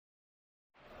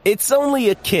It's only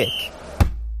a kick,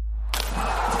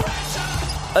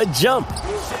 a jump,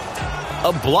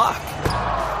 a block.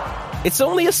 It's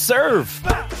only a serve.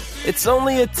 It's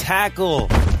only a tackle,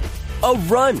 a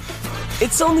run.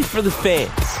 It's only for the fans.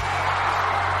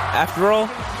 After all,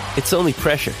 it's only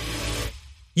pressure.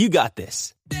 You got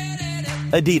this.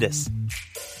 Adidas.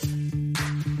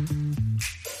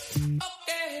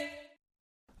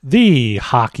 The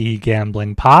Hockey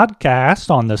Gambling Podcast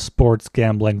on the Sports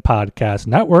Gambling Podcast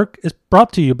Network is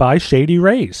brought to you by Shady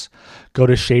Rays. Go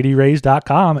to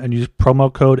shadyrays.com and use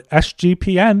promo code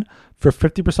SGPN for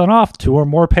 50% off 2 or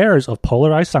more pairs of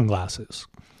polarized sunglasses.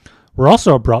 We're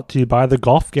also brought to you by the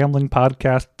Golf Gambling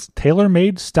Podcast's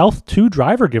tailor-made Stealth 2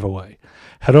 driver giveaway.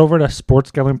 Head over to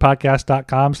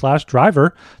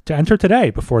sportsgamblingpodcast.com/driver to enter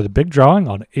today before the big drawing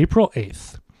on April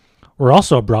 8th. We're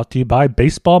also brought to you by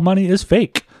Baseball Money is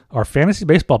Fake, our fantasy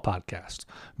baseball podcast.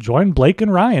 Join Blake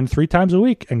and Ryan 3 times a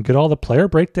week and get all the player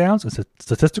breakdowns and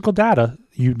statistical data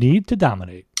you need to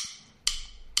dominate.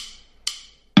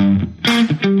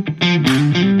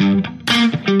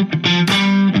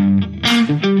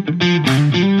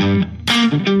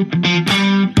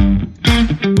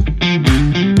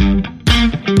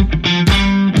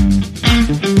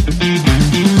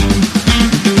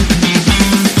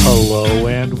 Hello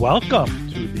and welcome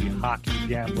to the Hockey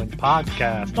Gambling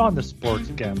Podcast on the Sports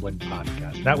Gambling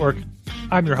Podcast Network.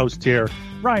 I'm your host here,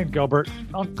 Ryan Gilbert.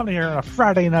 I'm coming here on a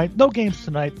Friday night. No games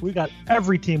tonight. We got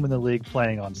every team in the league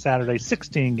playing on Saturday,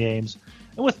 16 games.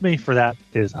 And with me for that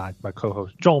is my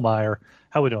co-host, Joel Meyer.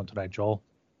 How are we doing tonight, Joel?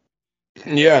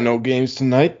 Yeah, no games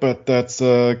tonight, but that's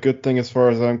a good thing as far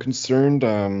as I'm concerned.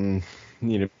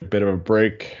 Need a bit of a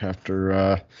break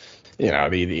after,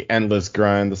 the endless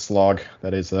grind, the slog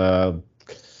that is the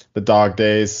dog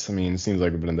days. I mean, it seems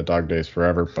like we've been in the dog days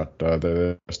forever, but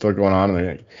they're still going on,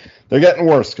 and they're getting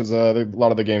worse because a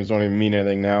lot of the games don't even mean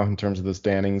anything now in terms of the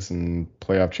standings and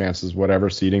playoff chances, whatever,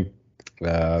 seeding.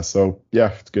 So,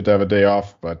 yeah, it's good to have a day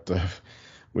off, but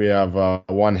we have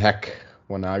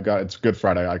it's Good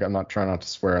Friday. I'm not trying not to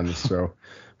swear on this show.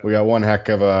 We got one heck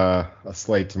of a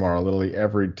slate tomorrow. Literally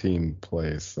every team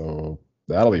plays, so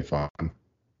that'll be fun.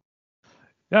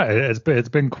 Yeah, it's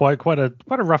been quite a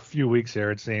rough few weeks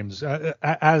here. It seems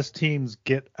as teams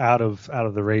get out of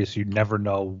the race, you never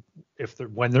know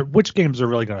which games are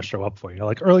really going to show up for you.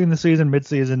 Like early in the season,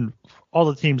 mid-season, all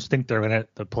the teams think they're in it.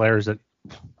 The players that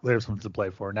they have something to play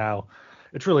for. Now,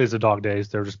 it really is the dog days.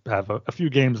 They just have a few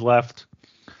games left,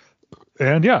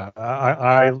 and yeah,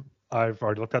 I've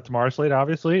already looked at tomorrow's slate,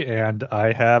 obviously, and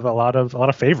I have a lot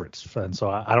of favorites, and so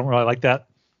I don't really like that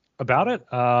about it.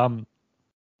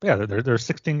 Yeah, there's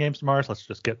 16 games tomorrow, so let's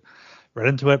just get right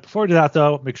into it. Before we do that,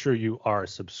 though, make sure you are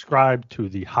subscribed to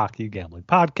the Hockey Gambling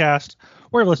Podcast,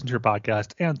 where you listen to your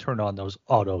podcast, and turn on those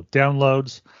auto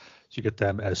downloads so you get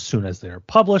them as soon as they're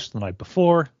published the night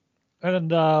before.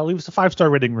 And leave us a 5-star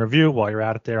rating review while you're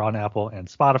at it there on Apple and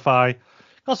Spotify. You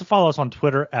can also follow us on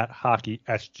Twitter at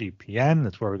HockeySGPN.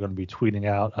 That's where we're going to be tweeting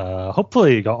out.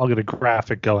 Hopefully, I'll get a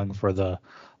graphic going for the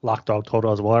Lock Dog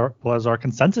total as well as our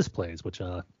consensus plays, which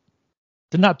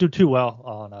did not do too well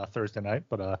on Thursday night,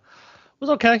 but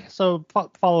was okay. So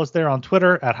follow us there on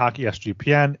Twitter at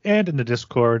HockeySGPN and in the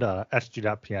Discord,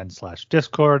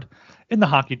 sg.pn/Discord. In the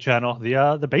hockey channel,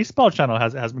 the baseball channel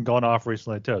has been going off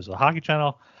recently too. So the hockey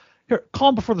channel, here,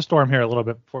 calm before the storm here a little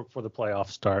bit for the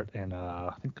playoffs start in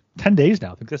I think 10 days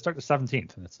now. I think they start the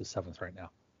 17th, and it's the 7th right now.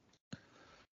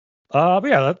 But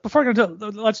yeah, before I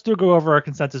let's go over our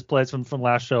consensus plays from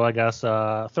last show, I guess.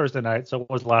 Thursday night. So what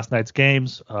was last night's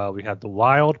games? We had the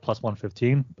Wild plus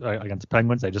 115 against the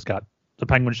Penguins. The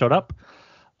Penguins showed up.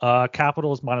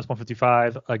 Capitals minus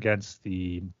 155 against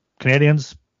the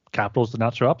Canadiens. Capitals did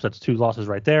not show up, so that's 2 losses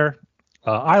right there.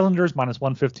 Islanders minus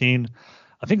 115.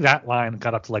 I think that line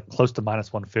got up to like close to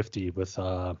minus 150 with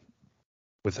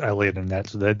Elliott in that,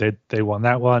 so they won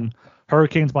that one.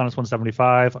 Hurricanes minus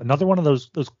 175. Another one of those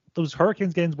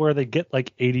Hurricanes games where they get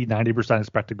like 80-90%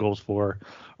 expected goals for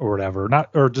or whatever,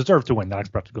 or deserve to win, not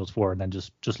expected goals for, and then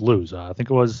just lose. I think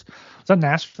was that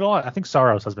Nashville? I think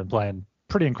Saros has been playing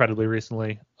pretty incredibly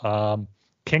recently.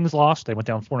 Kings lost. They went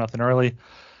down 4-0 early.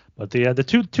 But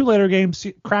the two later games,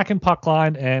 Kraken puck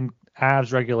line and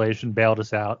Avs regulation bailed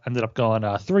us out. Ended up going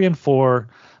 3-4,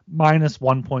 minus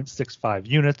 1.65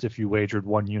 units if you wagered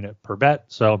 1 unit per bet.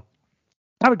 So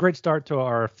not a great start to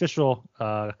our official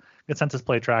consensus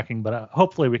play tracking, but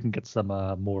hopefully we can get some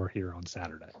more here on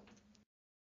Saturday.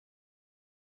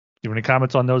 You have any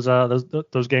comments on those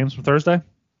games from Thursday?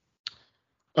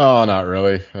 Oh, not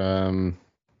really. I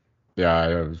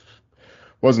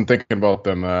wasn't thinking about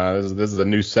them. This is a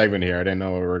new segment here. I didn't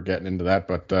know we were getting into that,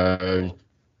 but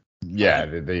yeah,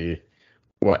 the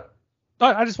What?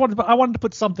 I just wanted to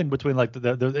put something between like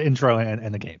the intro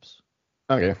and the games.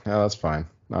 Okay, yeah, that's fine.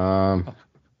 Yeah,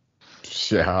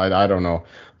 I don't know.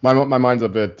 My mind's a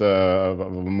bit of a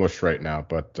mush right now,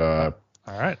 but All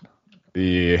right.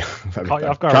 the Caught you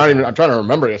off guard. I'm trying to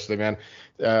remember yesterday, man.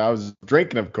 I was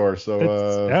drinking, of course. So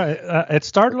it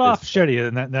started off shitty,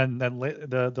 and then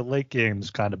the late games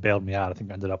kind of bailed me out. I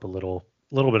think I ended up a little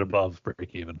bit above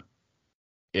break even.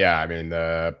 yeah, I mean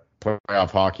the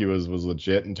playoff hockey was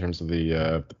legit in terms of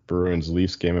the Bruins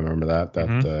Leafs game. I remember that.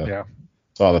 Yeah.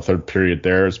 Saw the third period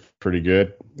there is pretty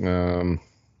good.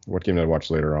 What game did I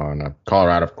watch later on?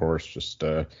 Colorado, of course, just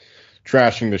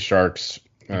trashing the Sharks.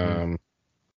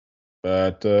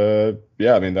 But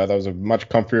yeah, I mean that was a much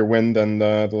comfier win than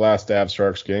the last Avs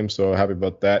Sharks game, so happy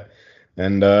about that.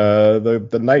 And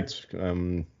the Knights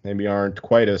maybe aren't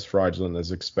quite as fraudulent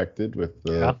as expected with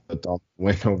the dominant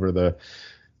win over the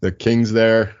Kings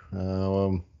there.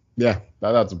 Yeah,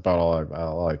 that's about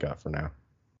all I got for now.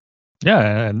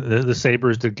 Yeah, and the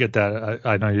Sabres did get that.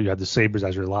 I know you had the Sabres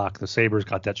as your lock. The Sabres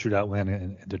got that shootout win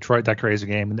in Detroit, that crazy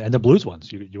game, and the Blues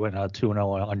ones. You went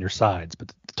 2-0 on your sides, but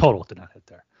the total did not hit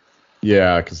there.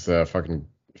 Yeah, because fucking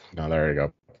no, there you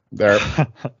go. There,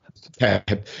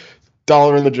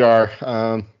 dollar in the jar.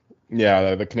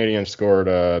 Yeah, the Canadians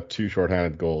scored 2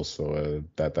 shorthanded goals, so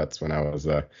that's when I was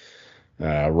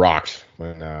rocked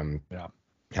when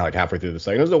like halfway through the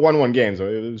second. It was a 1-1 game, so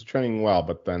it was trending well,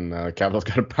 but then Capitals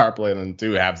got a power play and then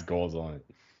 2 Habs goals on it.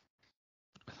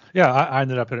 Yeah, I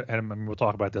ended up, and we'll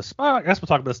talk about this. I guess we'll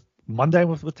talk about this Monday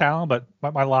with Talon, but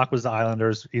my lock was the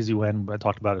Islanders, easy win. I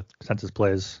talked about it, consensus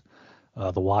plays.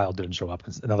 The Wild didn't show up,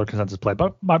 another consensus play,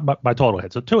 but my total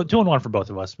hit. So 2-1 for both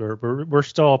of us. We're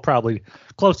still probably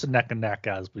close to neck and neck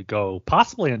as we go.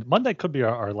 Possibly, and Monday could be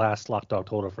our last lock dog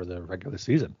total for the regular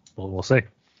season. We'll see.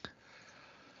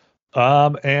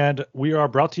 And we are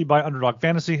brought to you by Underdog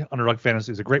Fantasy. Underdog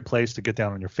Fantasy is a great place to get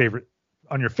down on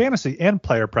your fantasy and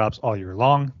player props all year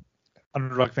long.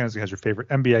 Underdog Fantasy has your favorite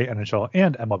NBA, NHL,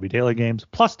 and MLB daily games.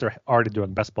 Plus, they're already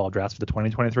doing best ball drafts for the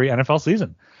 2023 NFL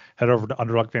season. Head over to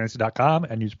UnderdogFantasy.com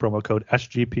and use promo code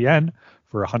SGPN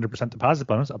for a 100% deposit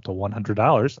bonus up to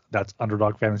 $100. That's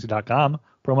UnderdogFantasy.com,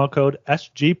 promo code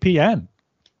SGPN.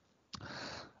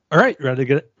 All right, ready to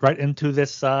get right into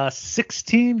this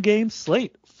 16-game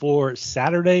slate for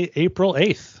Saturday, April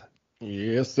 8th.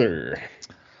 Yes, sir.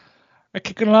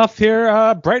 Kicking it off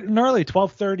here bright and early,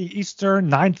 12:30 Eastern,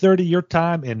 9:30 your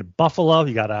time in Buffalo.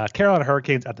 You got Carolina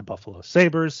Hurricanes at the Buffalo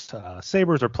Sabres.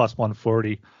 Sabres are plus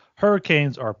 140.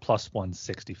 Hurricanes are plus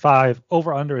 165.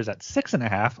 Over-under is at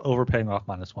 6.5. Over paying off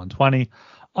minus 120.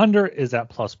 Under is at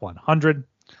plus 100.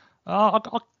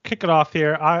 I'll kick it off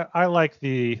here. I like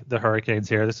the Hurricanes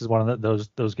here. This is one of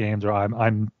those games where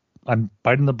I'm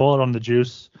biting the bullet on the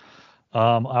juice.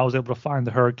 I was able to find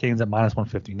the Hurricanes at minus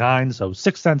 159, so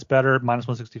 6 cents better. Minus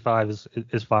 165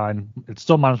 is fine. It's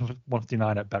still minus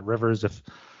 159 at Bet Rivers if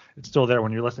it's still there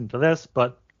when you're listening to this.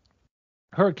 But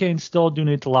Hurricanes still do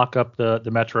need to lock up the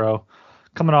Metro,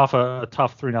 coming off a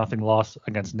tough 3-0 loss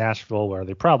against Nashville, where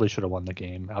they probably should have won the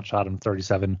game. Outshot them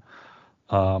 37.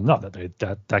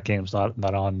 That game's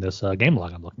not on this game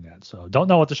log I'm looking at, so don't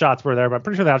know what the shots were there, but I'm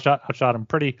pretty sure they outshot them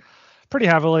pretty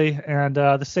heavily. And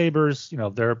the Sabres,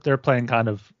 they're playing kind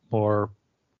of more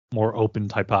open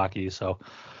type hockey. So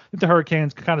if the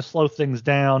Hurricanes can kind of slow things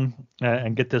down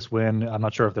and get this win, I'm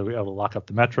not sure if they'll be able to lock up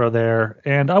the Metro there.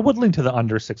 And I would lean to the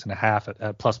under 6.5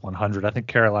 at plus 100. I think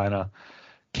Carolina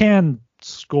can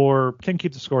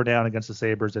keep the score down against the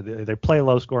Sabres. They play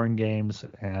low scoring games,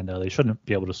 and they shouldn't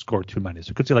be able to score too many. So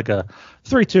you could see like a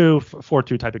 3-2,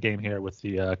 4-2 type of game here with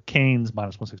the Canes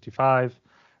minus 165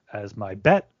 as my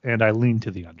bet, and I lean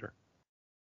to the under.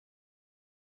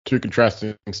 2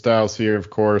 contrasting styles here, of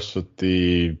course, with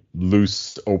the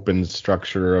loose, open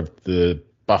structure of the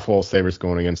Buffalo Sabres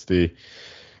going against the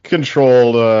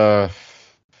controlled,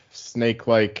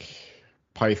 snake-like,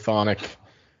 pythonic.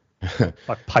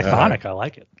 Pythonic, I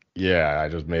like it. Yeah, I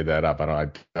just made that up.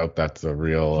 I doubt that's a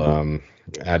real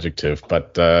adjective,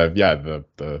 but yeah,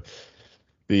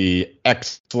 the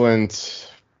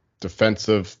excellent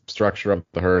defensive structure of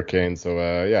the Hurricanes. So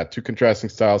yeah, 2 contrasting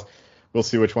styles. We'll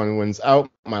see which one wins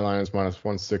out. My line is minus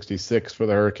 166 for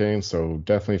the Hurricanes, so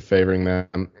definitely favoring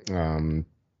them.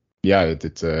 Yeah,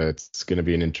 it's going to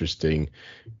be an interesting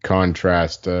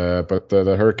contrast, but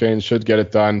the Hurricanes should get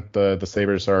it done. The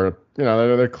Sabres are,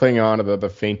 they're clinging on to the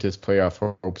faintest playoff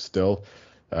hope still.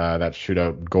 That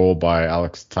shootout goal by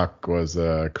Alex Tuch was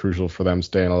crucial for them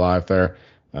staying alive there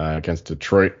against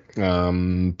Detroit.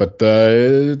 But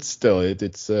it's still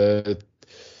it's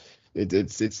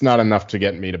it's not enough to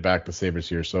get me to back the Sabres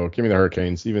here. So give me the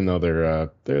Hurricanes, even though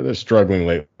they're struggling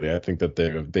lately. I think that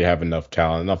they have enough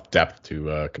talent, enough depth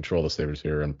to control the Sabres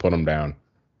here and put them down.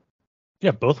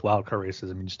 Yeah, both wild card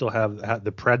races. I mean, you still have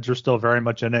the Preds are still very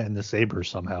much in it, and the Sabres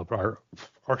somehow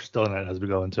are still in it as we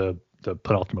go into the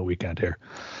penultimate weekend here.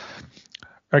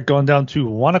 All right, going down to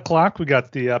 1 o'clock, we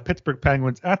got the Pittsburgh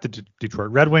Penguins at the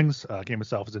Detroit Red Wings. Game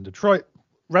itself is in Detroit.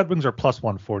 Red Wings are plus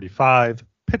 145.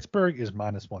 Pittsburgh is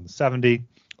minus 170.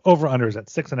 Over under is at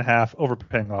 6.5. Over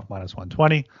paying off minus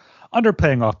 120. Under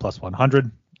paying off plus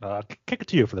 100. Kick it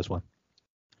to you for this one.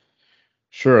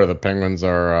 Sure, the Penguins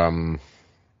are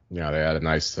they had a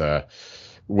nice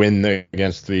win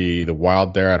against the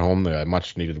Wild there at home, a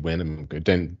much needed win. And it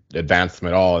didn't advance them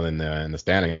at all in the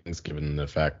standings, given the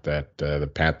fact that the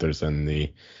Panthers and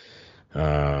the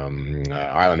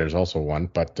Islanders also won,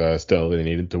 but still they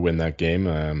needed to win that game.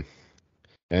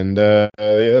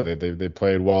 They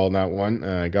played well in that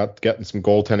one. Getting some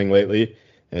goaltending lately.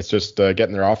 It's just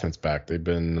getting their offense back. They've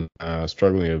been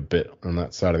struggling a bit on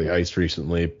that side of the ice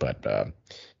recently, but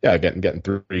getting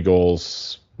 3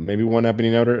 goals, maybe one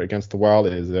empty netter against the Wild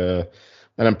is an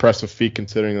impressive feat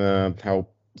considering how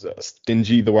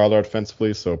stingy the Wild are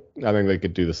defensively. So I think they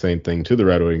could do the same thing to the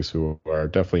Red Wings, who are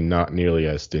definitely not nearly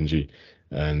as stingy.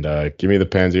 And give me the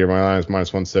Pens here. My line is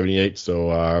minus 178.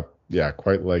 So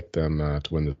quite like them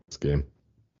to win this game.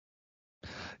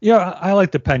 Yeah, I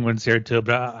like the Penguins here too,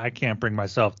 but I can't bring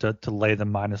myself to lay the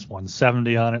minus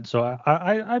 170 on it. So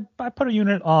I put a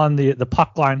unit on the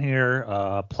puck line here,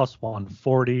 plus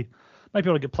 140. Might be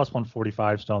able to get plus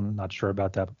 145. Still, I'm not sure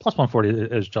about that, but plus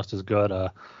 140 is just as good.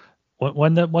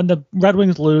 When the Red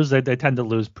Wings lose, they tend to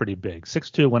lose pretty big.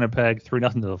 6-2 Winnipeg,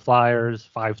 3-0 to the Flyers,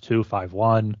 5-2,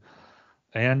 5-1.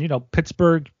 And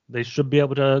Pittsburgh, they should be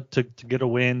able to get a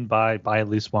win by at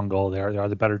least 1 goal. They are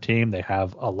the better team. They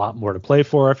have a lot more to play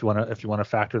for if you want to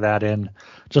factor that in.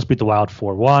 Just beat the Wild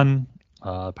 4-1.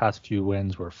 Past few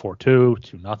wins were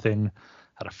 4-2, 2-0.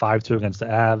 Had a 5-2 against the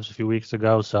Avs a few weeks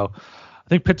ago. So I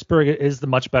think Pittsburgh is the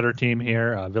much better team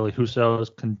here. Ville Husso is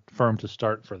confirmed to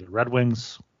start for the Red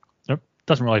Wings.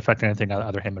 Doesn't really affect anything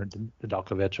other him and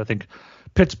Nedeljkovic. I think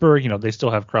Pittsburgh, they still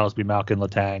have Crosby, Malkin,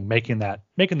 Letang making that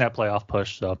playoff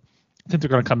push. So I think they're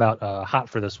going to come out hot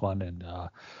for this one, and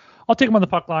I'll take them on the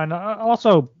puck line. I don't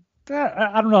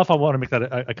know if I want to make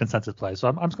that a consensus play, so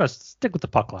I'm just going to stick with the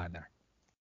puck line there.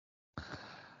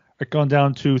 Going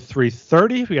down to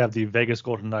 3:30, we have the Vegas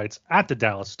Golden Knights at the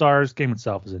Dallas Stars. Game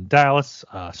itself is in Dallas.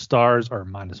 Stars are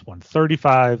minus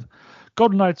 135.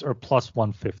 Golden Knights are plus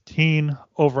 115.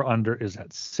 Over under is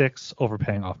at 6. Over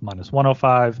paying off minus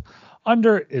 105.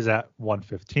 Under is at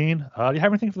 115. Do you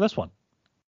have anything for this one?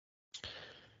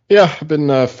 Yeah, I've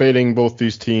been fading both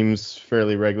these teams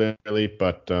fairly regularly,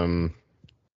 but the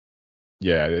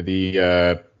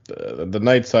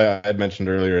Knights I had mentioned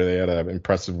earlier, they had an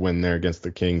impressive win there against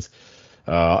the Kings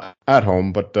at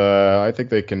home, but I think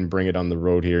they can bring it on the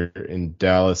road here in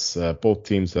Dallas. Both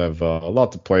teams have a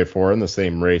lot to play for in the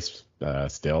same race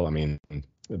still. I mean,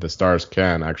 the Stars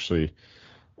can actually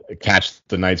catch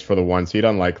the Knights for the 1 seed.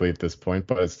 Unlikely at this point,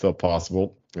 but it's still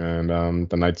possible. And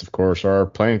the Knights, of course, are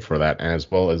playing for that,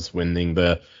 as well as winning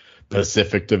the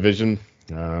Pacific Division.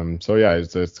 It's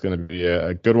going to be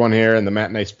a good one here in the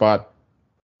matinee spot.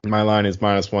 My line is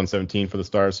minus 117 for the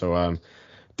Stars, so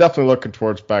definitely looking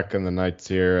towards backing the Knights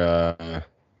here.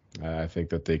 I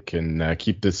think that they can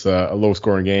keep this a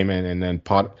low-scoring game and then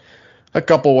pot a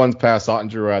couple ones past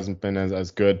Ottinger, who hasn't been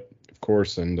as good, of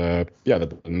course. And the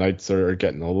Knights are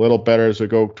getting a little better as we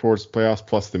go towards the playoffs.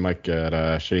 Plus, they might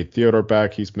get Shea Theodore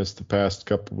back. He's missed the past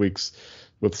couple weeks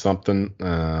with something.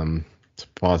 It's a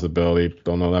possibility.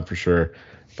 Don't know that for sure.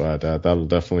 But that'll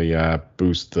definitely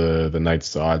boost the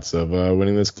Knights' odds of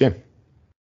winning this game.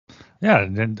 Yeah, I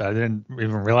didn't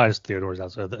even realize Theodore's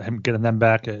out. So getting him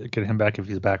back if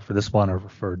he's back for this one or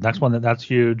for next one, that's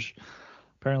huge.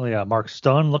 Apparently, Mark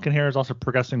Stone looking here is also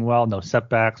progressing well. No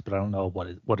setbacks, but I don't know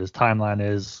what his timeline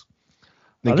is. I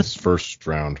think it's first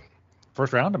round.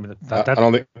 First round? I mean, I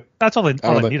don't think that's all they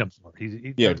need him for.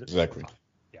 Exactly.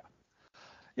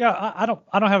 Yeah, I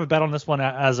don't have a bet on this one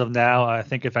as of now. I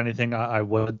think if anything, I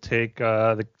would take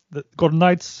the Golden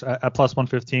Knights at plus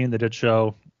 115. They did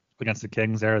show against the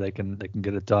Kings there they can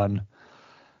get it done,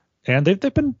 and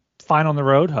they've been fine on the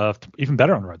road, even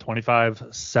better on the road.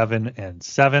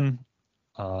 25-7-7.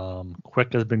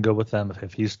 Quick has been good with them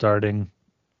if he's starting.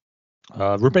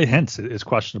 Roope Hintz is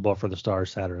questionable for the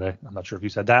Stars Saturday. I'm not sure if you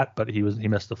said that, but he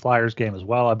missed the Flyers game as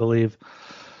well, I believe.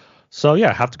 So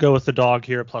yeah, have to go with the dog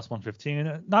here, plus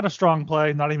 115. Not a strong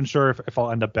play. Not even sure if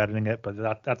I'll end up betting it,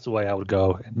 but that's the way I would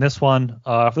go in this one.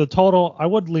 For the total, I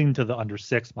would lean to the under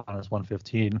 6, minus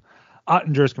 115.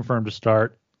 Ottinger is confirmed to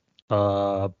start.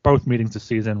 Both meetings this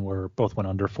season were both went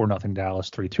under 4-0 Dallas,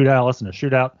 3-2 Dallas in a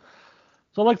shootout.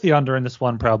 So I like the under in this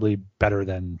one, probably better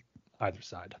than either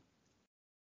side.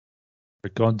 We're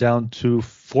going down to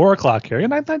 4 o'clock here.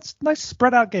 And nice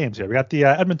spread out games here. We got the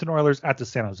Edmonton Oilers at the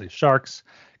San Jose Sharks.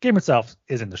 Game itself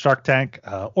is in the Shark Tank.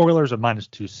 Oilers are minus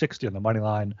 260 on the money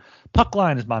line. Puck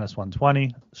line is minus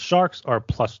 120. Sharks are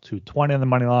plus 220 on the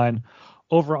money line.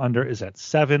 Over under is at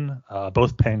 7,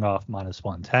 both paying off minus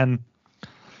 110.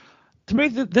 To me,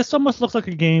 this almost looks like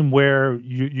a game where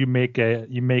you make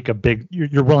a big,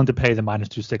 you're willing to pay the minus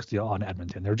 260 on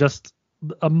Edmonton. They're just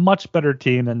a much better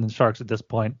team than the Sharks at this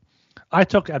point. I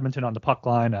took Edmonton on the puck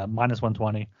line, minus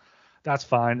 120. That's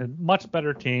fine. A much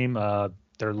better team.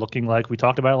 They're looking like we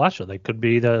talked about it last year. They could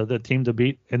be the team to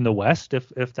beat in the West if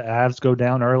the Avs go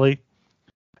down early.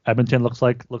 Edmonton looks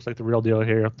like the real deal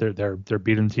here. They're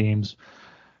beating teams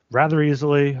rather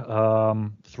easily.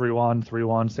 3-1, 3-1, 6-0,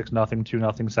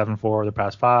 2-0, 7-4 the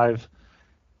past 5.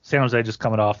 San Jose just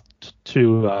coming off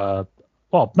two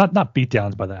not beat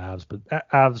downs by the Avs, but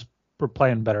Avs were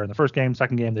playing better in the first game.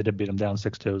 Second game, they did beat them down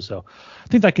 6-2. So I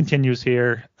think that continues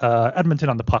here. Edmonton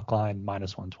on the puck line,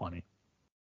 minus 120.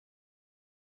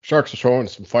 Sharks are showing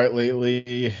some fight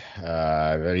lately.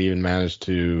 They even managed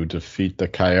to defeat the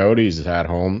Coyotes at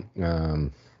home,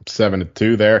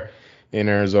 7-2 there in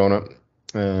Arizona.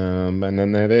 And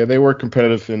then they were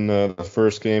competitive in the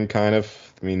first game, kind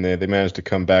of. I mean, they managed to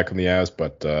come back on the Avs,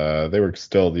 but they were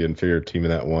still the inferior team in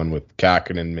that one, with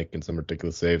Kakkonen making some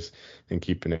ridiculous saves and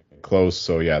keeping it close.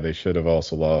 So yeah, they should have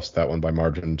also lost that one by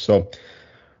margin. So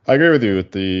I agree with you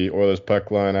with the Oilers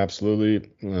puck line, absolutely.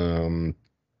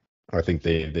 I think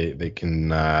they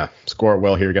can score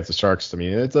well here against the Sharks. I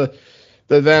mean, the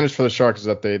advantage for the Sharks is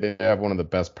that they have one of the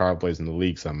best power plays in the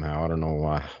league somehow. I don't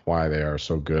know why they are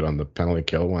so good on the penalty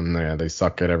kill when they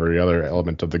suck at every other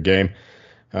element of the game.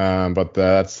 But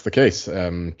that's the case.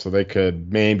 So they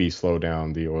could maybe slow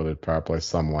down the Oilers power play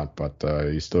somewhat, but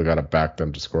you still got to back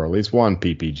them to score at least one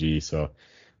PPG. So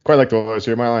quite like the Oilers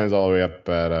here. My line is all the way up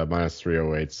at minus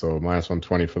 308. So minus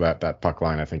 120 for that puck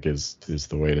line, I think, is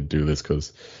the way to do this,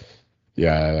 because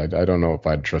yeah, I don't know if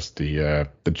I'd trust the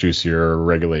juicier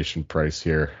regulation price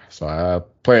here. So I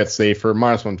play it safer,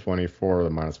 minus 120 for the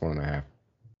minus 1.5.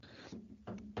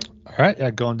 All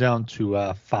right, going down to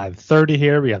 5:30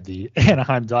 here. We have the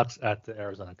Anaheim Ducks at the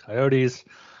Arizona Coyotes.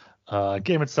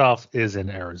 Game itself is in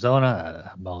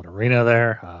Arizona, Mullet Arena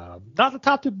there. Not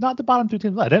the bottom two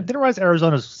teams. I didn't realize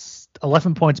Arizona's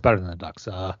 11 points better than the Ducks.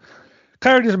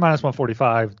 Coyotes are minus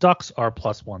 145. Ducks are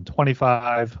plus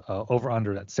 125. Over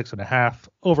under at 6.5.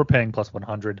 Overpaying plus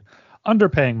 100.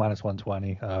 Underpaying minus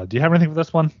 120. Do you have anything for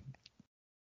this one?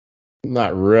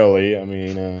 Not really. I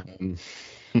mean,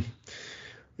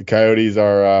 the Coyotes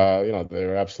are,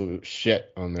 they're absolute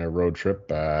shit on their road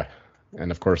trip.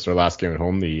 And of course, their last game at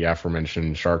home, the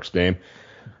aforementioned Sharks game,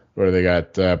 where they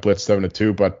got blitzed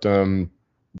 7-2. But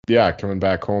yeah, coming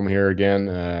back home here again,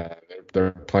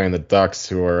 they're playing the Ducks,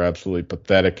 who are absolutely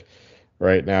pathetic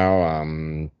right now.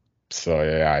 So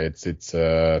yeah, it's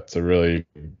a really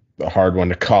hard one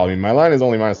to call. I mean, my line is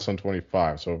only minus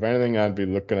 125. So if anything, I'd be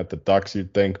looking at the Ducks,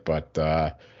 you'd think, but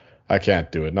I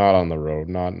can't do it. Not on the road.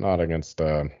 Not against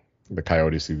the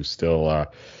Coyotes, who still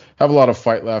have a lot of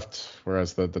fight left.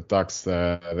 Whereas the Ducks,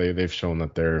 they've shown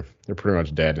that they're pretty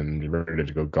much dead and ready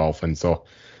to go golfing. So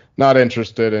not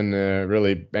interested in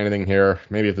really anything here.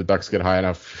 Maybe if the Ducks get high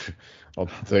enough, I'll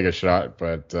take a shot,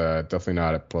 but definitely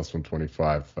not at plus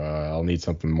 125. I'll need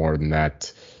something more than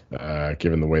that,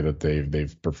 given the way that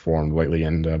they've performed lately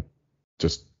and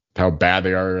just how bad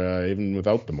they are, even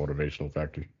without the motivational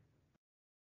factor.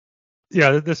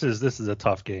 Yeah, this is a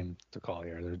tough game to call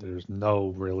here. There's no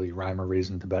really rhyme or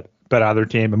reason to bet either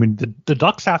team. I mean, the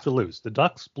Ducks have to lose. The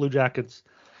Ducks, Blue Jackets,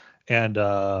 and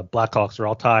Blackhawks are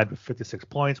all tied with 56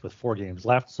 points with 4 games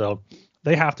left, so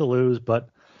they have to lose. But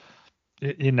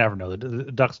you never know.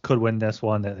 The Ducks could win this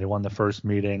one. They won the first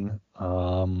meeting. I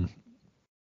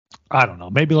don't know.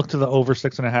 Maybe look to the over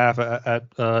 6.5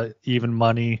 at even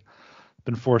money.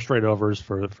 Been 4 straight overs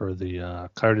for the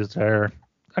Coyotes there.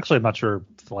 Actually, I'm not sure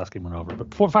if the last game went over,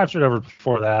 but 5 straight overs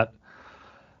before that.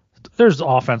 There's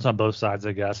offense on both sides,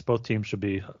 I guess. Both teams should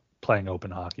be playing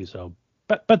open hockey. So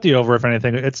bet the over, if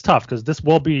anything. It's tough because this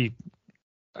will be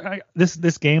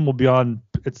this game will be on.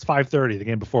 It's 5:30. The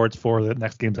game before it's 4. The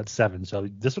next game's at 7. So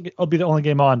this will be the only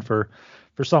game on for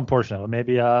some portion of it.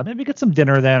 Maybe get some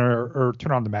dinner then, or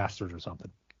turn on the Masters or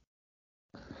something.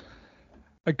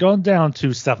 Going down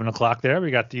to 7 o'clock there,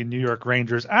 we got the New York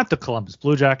Rangers at the Columbus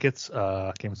Blue Jackets.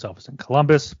 Game itself is in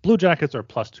Columbus. Blue Jackets are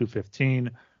plus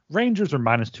 215. Rangers are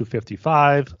minus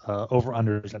 255.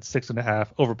 Over-under is at 6.5.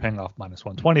 Overpaying off minus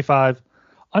 125.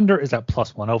 Under is at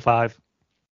plus 105.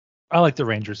 I like the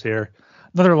Rangers here.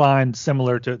 Another line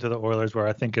similar to the Oilers, where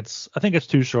I think it's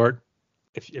too short.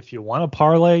 If you want to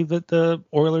parlay the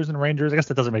Oilers and Rangers, I guess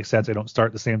that doesn't make sense. They don't start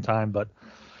at the same time, but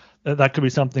that could be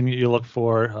something you look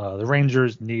for. The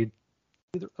Rangers need.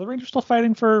 Are the Rangers still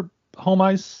fighting for home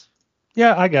ice?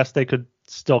 Yeah, I guess they could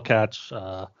still catch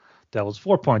Devils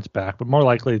 4 points back, but more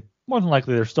than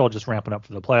likely, they're still just ramping up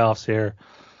for the playoffs here.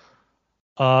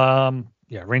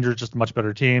 Yeah, Rangers just a much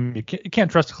better team. You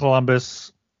can't trust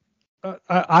Columbus.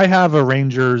 I have a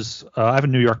Rangers. I have a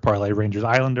New York parlay, Rangers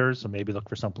Islanders, so maybe look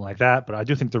for something like that. But I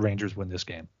do think the Rangers win this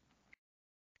game.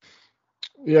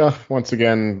 Yeah, once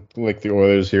again, like the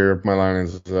Oilers here, my line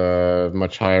is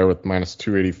much higher with minus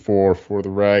 284 for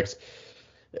the Rags.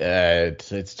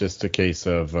 It's just a case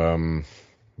of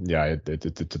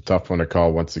it's a tough one to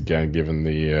call once again, given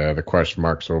the question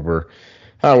marks over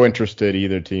how interested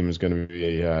either team is going to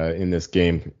be in this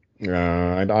game.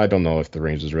 I don't know if the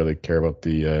Rangers really care about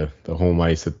the home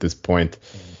ice at this point.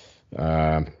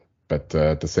 But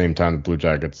at the same time, the Blue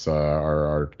Jackets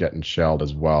are getting shelled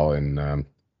as well, and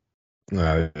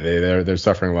they're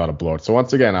suffering a lot of blowout. So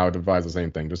once again, I would advise the same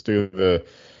thing. Just do the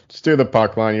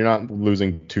puck line. You're not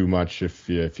losing too much if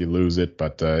you lose it,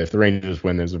 but if the Rangers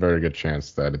win, there's a very good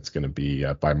chance that it's going to be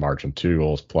by margin 2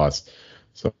 goals plus.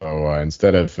 So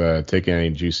instead of taking any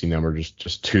juicy number,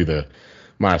 just do the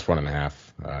minus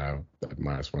 1.5,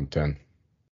 minus 110.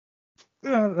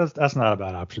 Yeah, that's not a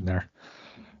bad option there.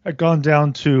 Going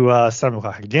down to 7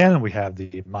 o'clock again, we have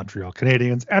the Montreal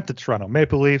Canadiens at the Toronto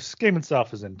Maple Leafs. Game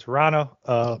itself is in Toronto.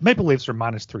 Maple Leafs are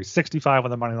minus 365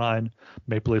 on the money line.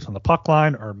 Maple Leafs on the puck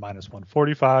line are minus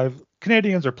 145.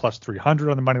 Canadiens are plus 300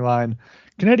 on the money line.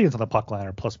 Canadiens on the puck line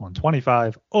are plus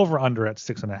 125. Over under at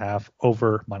 6.5.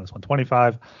 Over minus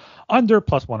 125. Under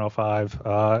plus 105.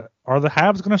 Are the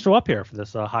Habs going to show up here for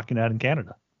this hockey night in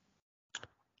Canada?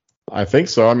 I think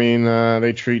so. I mean,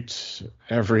 they treat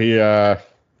every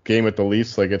game with the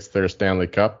Leafs like it's their Stanley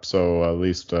Cup, so at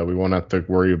least we won't have to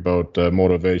worry about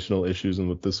motivational issues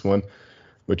with this one,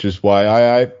 which is why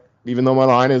I even though my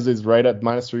line is right at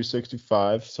minus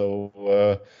 365,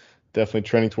 so definitely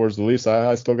trending towards the Leafs,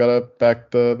 I still gotta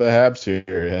back the Habs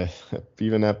here,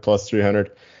 even at plus 300,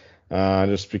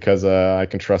 just because I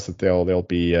can trust that they'll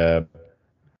be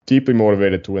deeply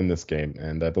motivated to win this game,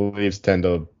 and the Leafs tend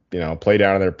to play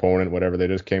down their opponent, whatever. They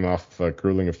just came off a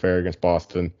grueling affair against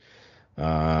Boston.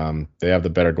 They have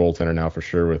the better goaltender now for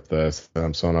sure, with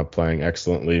Samsonov playing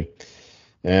excellently.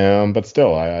 But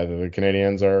still, the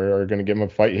Canadiens are going to give them a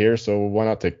fight here, so why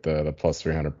not take the plus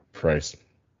 300 price?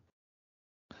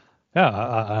 Yeah,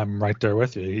 I'm right there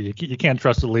with you. You can't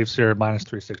trust the Leafs here at minus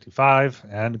 365.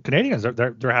 And Canadians,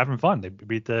 they're having fun. They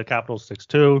beat the Capitals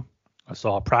 6-2. I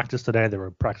saw a practice today. They were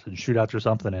practicing shootouts or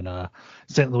something, and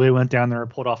St. Louis went down there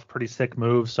and pulled off a pretty sick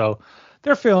move. So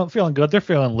they're feeling good. They're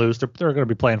feeling loose. They're going to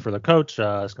be playing for the coach.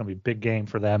 It's going to be a big game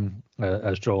for them,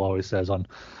 as Joel always says on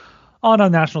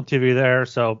national TV there.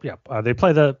 So yeah, they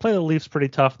play the Leafs pretty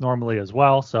tough normally as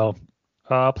well. So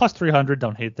plus 300,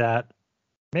 don't hate that.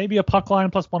 Maybe a puck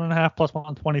line plus 1.5, plus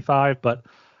 125, but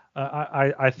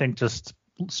I think just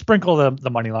sprinkle the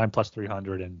money line plus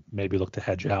 300 and maybe look to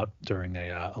hedge out during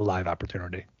a live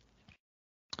opportunity.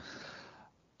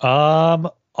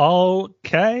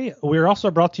 Okay. We're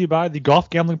also brought to you by the Golf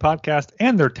Gambling Podcast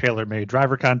and their tailor-made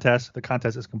driver contest. The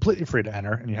contest is completely free to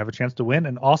enter, and you have a chance to win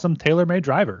an awesome tailor-made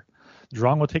driver. The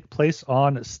drawing will take place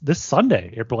on this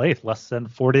Sunday, April 8th, less than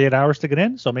 48 hours to get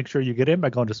in. So make sure you get in by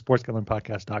going to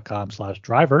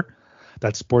sportsgamblingpodcast.com/driver.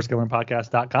 That's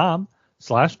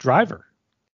sportsgamblingpodcast.com/driver.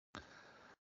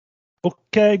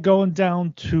 Okay, going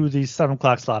down to the 7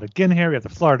 o'clock slot again here. We have the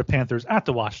Florida Panthers at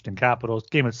the Washington Capitals.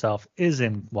 Game itself is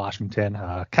in Washington.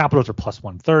 Capitals are plus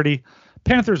 130.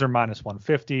 Panthers are minus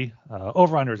 150.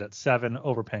 Over-under is at 7.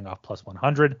 Overpaying off plus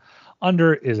 100.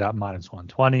 Under is at minus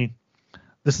 120.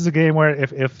 This is a game where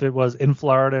if it was in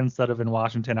Florida instead of in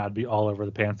Washington, I'd be all over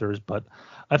the Panthers. But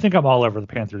I think I'm all over the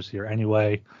Panthers here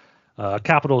anyway.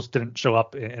 Capitals didn't show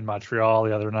up in Montreal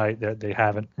the other night. They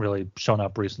haven't really shown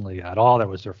up recently at all. That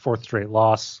was their 4th straight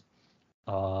loss,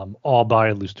 all by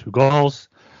at least 2 goals.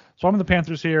 So I'm in the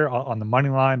Panthers here on the money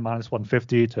line, minus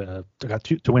 150 to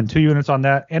win 2 units on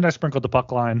that. And I sprinkled the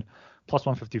puck line, plus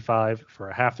 155 for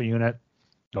a half a unit.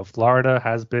 Florida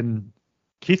has been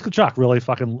Keith Tkachuk really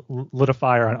fucking lit a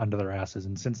fire under their asses,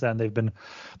 and since then they've been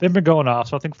going off.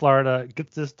 So I think Florida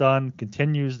gets this done,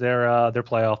 continues their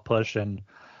playoff push, and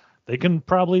they can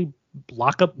probably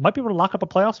might be able to lock up a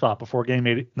playoff spot before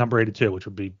number 82, which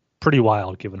would be pretty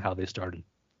wild given how they started.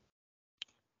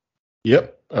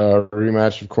 Yep,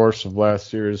 rematch, of course, of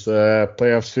last year's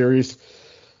playoff series,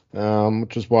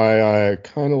 which is why I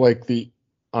kind of like the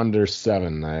under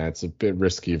 7. It's a bit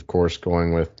risky, of course,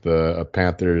 going with the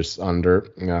Panthers under,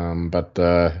 but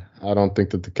I don't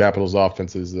think that the Capitals'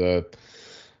 offense is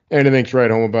anything to write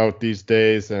home about these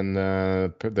days, and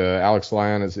the Alex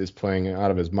Lyon is playing out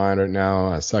of his mind right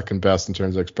now, second best in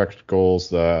terms of expected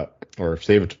goals, or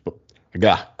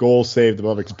goals saved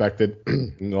above expected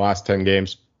in the last 10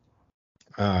 games.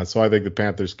 So I think the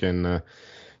Panthers can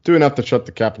do enough to shut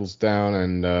the Capitals down,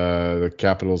 and the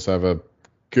Capitals have a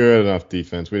good enough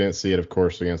defense. We didn't see it, of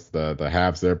course, against the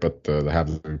Habs there, but the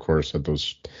Habs, of course, had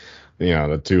those,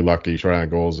 the 2 lucky shorthanded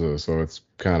goals. So it's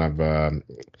kind of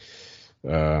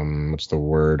what's the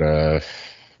word?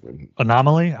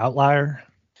 Anomaly, outlier.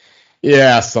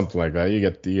 Yeah, something like that. You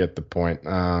get the point.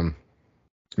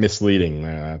 Misleading.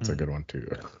 That's a good one too.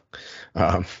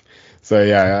 So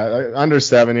yeah, under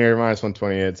 7 here,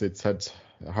 -128. It's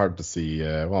hard to see.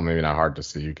 Well, maybe not hard to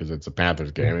see because it's a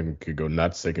Panthers game and could go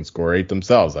nuts. They can score 8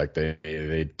 themselves, like they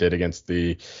did against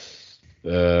the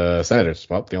Senators.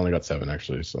 Well, they only got 7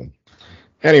 actually. So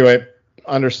anyway,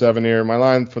 under 7 here. My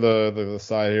line for the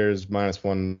side here is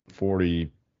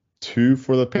 -142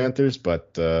 for the Panthers,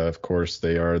 but of course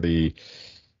they are the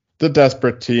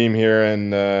desperate team here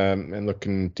and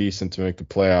looking decent to make the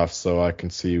playoffs. So I can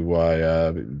see why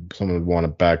someone would want to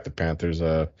back the Panthers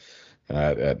at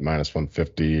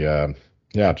 -150.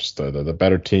 Yeah, just the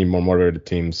better team, more motivated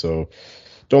team. So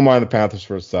don't mind the Panthers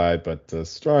for a side, but the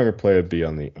stronger play would be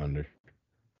on the under. Do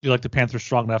you like the Panthers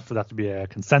strong enough for that to be a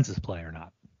consensus play or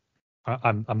not?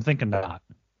 I'm thinking not.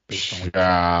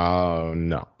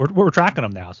 No. We're tracking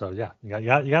them now, so yeah, you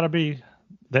got to be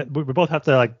that. We both have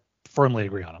to firmly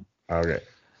agree on them. Okay.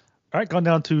 All right, going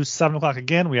down to 7:00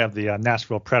 again. We have the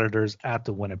Nashville Predators at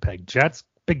the Winnipeg Jets.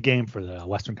 Big game for the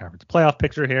Western Conference playoff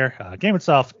picture here. Game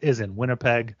itself is in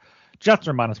Winnipeg. Jets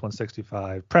are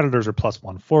 -165. Predators are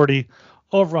 +140.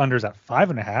 Over/unders at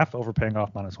 5.5. Over paying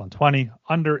off -120.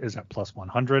 Under is at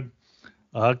 +100.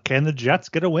 Can the Jets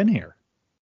get a win here?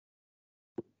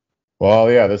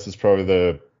 Well, yeah, this is probably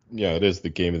it is the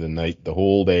game of the night, the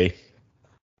whole day.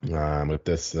 With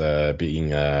this being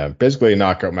basically a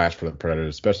knockout match for the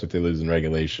Predators, especially if they lose in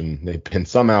regulation. They've been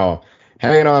somehow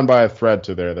hanging on by a thread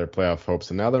to their playoff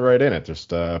hopes, and now they're right in it.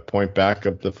 Just a point back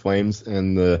of the Flames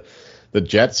and the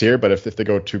Jets here, but if they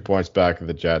go 2 points back of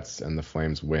the Jets and the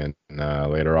Flames win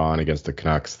later on against the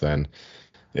Canucks, then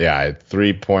yeah,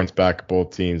 3 points back of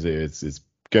both teams, it's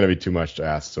going to be too much to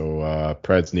ask. So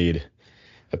Preds need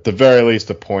at the very least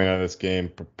a point out of this game,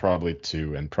 probably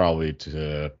 2, and probably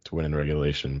to win in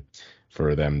regulation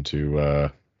for them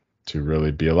to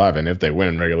really be alive. And if they win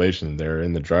in regulation, they're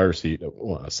in the driver's seat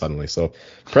suddenly. So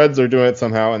Preds are doing it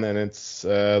somehow, and then it's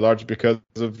largely because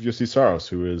of Jussi Saros,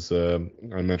 who is I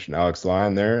mentioned Alex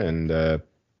Lyon there, and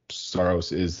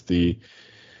Saros is the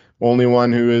only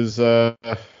one who is well,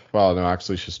 no,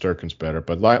 actually Shesterkin's better,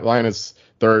 but Lyon is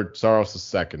third, Saros is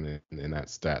second in that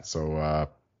stat. So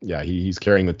yeah, he's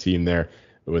carrying the team there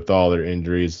with all their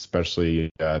injuries, especially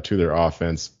to their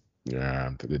offense.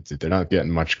 They're not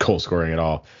getting much goal scoring at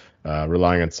all.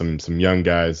 Relying on some young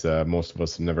guys most of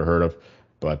us have never heard of.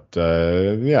 But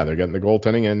yeah, they're getting the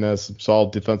goaltending and some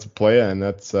solid defensive play, and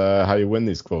that's how you win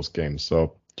these close games.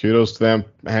 So kudos to them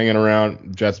hanging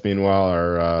around. Jets, meanwhile,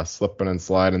 are slipping and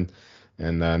sliding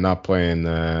and not playing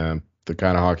the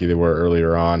kind of hockey they were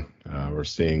earlier on. We're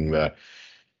seeing the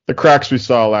cracks we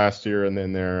saw last year, and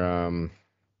then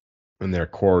in their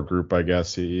core group, I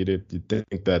guess. You'd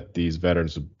think that these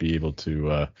veterans would be able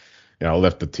to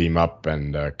lift the team up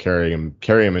and carry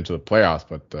them into the playoffs,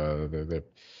 but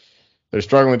they're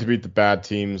struggling to beat the bad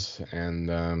teams, and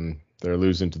they're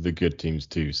losing to the good teams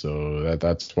too. So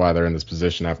that's why they're in this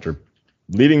position after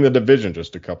leading the division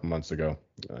just a couple months ago.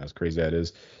 As crazy that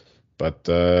is. But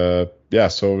yeah,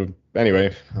 so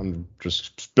anyway, I'm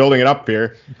just building it up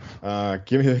here.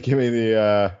 Give me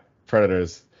the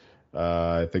Predators.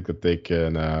 I think that they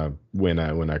can win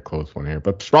that close one here.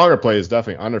 But stronger play is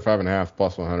definitely under 5.5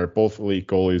 +100. Both elite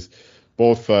goalies,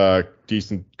 both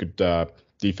decent, good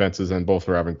defenses, and both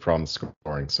are having problems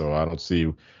scoring. So I don't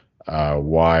see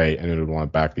why anyone would want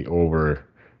to back the over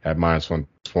at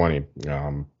 -120.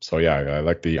 So yeah, I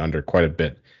like the under quite a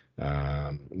bit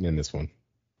in this one.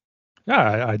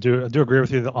 Yeah, I do agree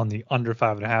with you on the under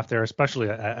 5.5 there, especially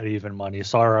at even money.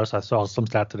 Saros, I saw some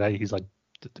stat today. He's like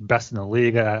the best in the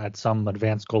league at some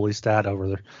advanced goalie stat over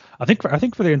there. I think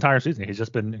for the entire season, he's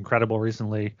just been incredible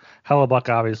recently. Hellebuck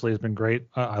obviously has been great.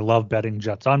 I love betting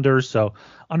Jets unders, so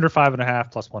under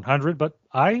 5.5 plus 100. But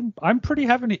I'm pretty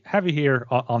heavy here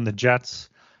on the Jets.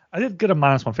 I did get a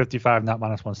minus 155, not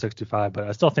minus 165, but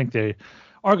I still think they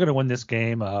are going to win this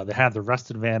game. They have the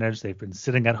rest advantage. They've been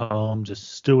sitting at home,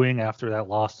 just stewing after that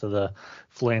loss to the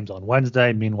Flames on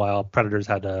Wednesday. Meanwhile, Predators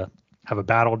had to have a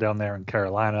battle down there in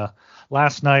Carolina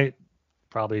last night,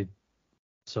 probably.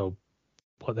 So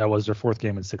that was their fourth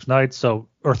game in 6 nights. Or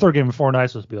third game in 4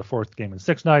 nights. So this will be the fourth game in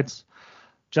 6 nights.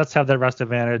 Jets have that rest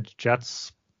advantage.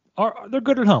 Jets they're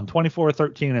good at home,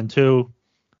 24-13-2.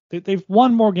 They've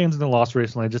won more games than they lost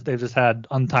recently. They've just had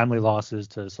untimely losses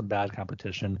to some bad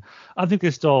competition. I think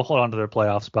they still hold on to their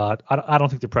playoff spot. I don't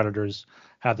think the Predators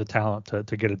have the talent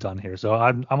to get it done here. So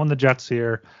I'm on the Jets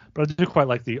here, but I do quite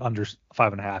like the under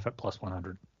 5.5 at plus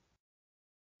 100.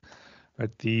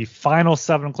 Right, the final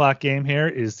 7 o'clock game here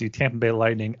is the Tampa Bay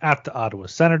Lightning at the Ottawa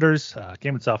Senators.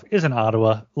 Game itself is in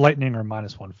Ottawa. Lightning are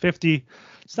minus 150.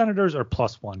 Senators are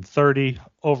plus 130.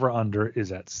 Over-under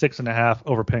is at 6.5.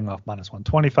 Over paying off minus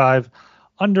 125.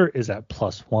 Under is at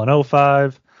plus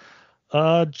 105.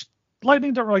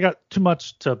 Lightning don't really got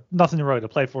nothing really to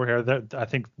play for here. I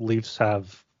think Leafs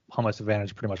have home ice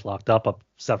advantage pretty much locked up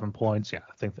 7 points. Yeah,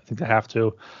 I think they have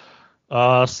to.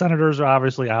 Senators are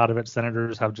obviously out of it.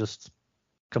 Senators have just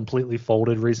completely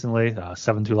folded recently.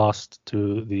 7-2 lost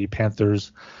to the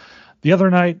Panthers the other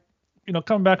night.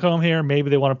 Coming back home here, maybe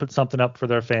they want to put something up for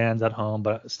their fans at home,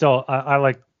 but still, I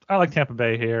like Tampa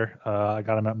Bay here. I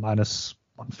got them at minus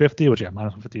 150, which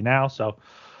minus 150 now, so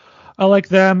I like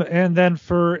them. And then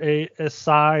for a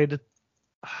side,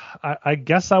 I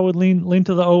guess I would lean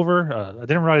to the over. I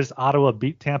didn't realize Ottawa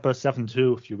beat Tampa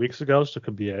 7-2 a few weeks ago, so it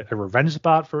could be a revenge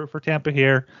spot for Tampa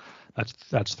here.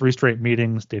 That's 3 straight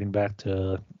meetings dating back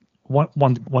to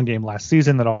one game last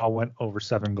season that all went over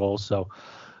 7 goals. So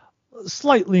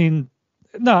slight lean.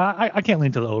 No, I can't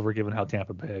lean to the over given how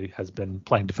Tampa Bay has been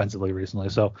playing defensively recently.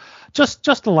 So just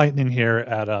the Lightning here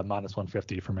at minus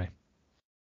 150 for me.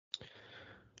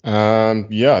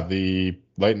 The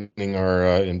Lightning are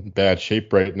in bad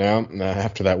shape right now.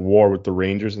 After that war with the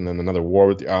Rangers and then another war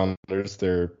with the Islanders,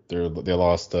 they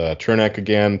lost Chernak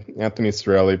again, Anthony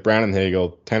Cirelli, Brandon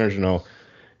Hagel, Tanner Jeannot,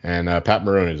 and Pat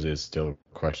Maroon is still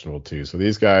questionable too. So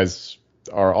these guys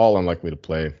are all unlikely to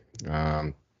play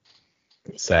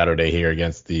Saturday here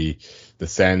against the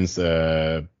Sens.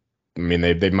 I mean,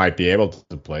 they might be able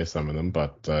to play some of them,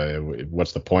 but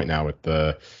what's the point now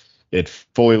with it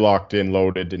fully locked in,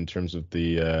 loaded in terms of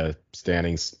the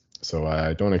standings? So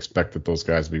I don't expect that those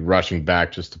guys will be rushing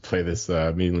back just to play this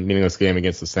meaningless game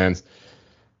against the Sens.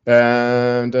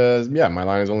 And my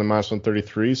line is only minus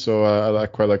 133, so I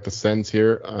quite like the Sens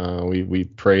here. We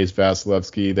praised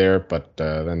Vasilevsky there, but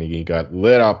then he got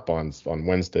lit up on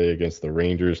Wednesday against the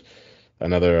Rangers.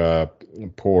 Another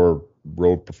poor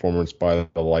road performance by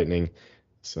the Lightning.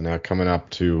 So now coming up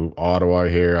to Ottawa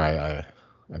here, I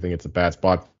think it's a bad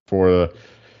spot for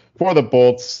the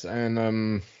Bolts.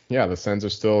 And the Sens are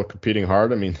still competing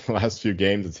hard. I mean, the last few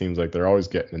games it seems like they're always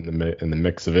getting in the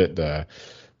mix of it,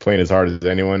 playing as hard as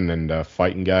anyone and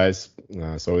fighting guys.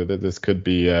 So this could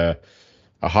be a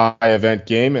high event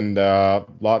game and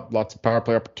lots of power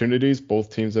play opportunities.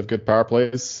 Both teams have good power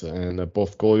plays and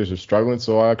both goalies are struggling.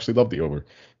 So I actually love the over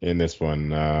in this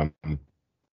one. I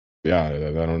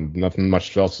don't nothing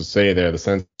much else to say there. The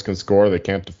Sens can score, they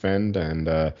can't defend, and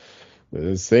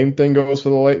the same thing goes for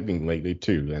the Lightning lately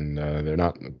too. And they're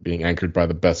not being anchored by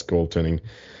the best goaltending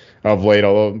of late.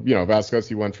 Although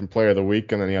Vasilevsky went from Player of the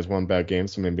Week and then he has one bad game,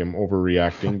 so maybe I'm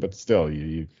overreacting. But still,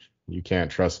 you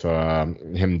can't trust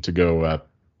him to go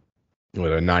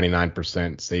with a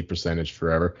 99% save percentage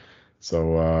forever.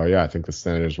 So I think the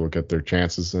Senators will get their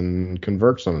chances and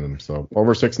convert some of them. So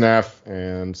over 6.5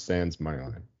 and Sens money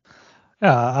line.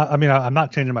 Yeah, I mean, I'm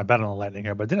not changing my bet on the Lightning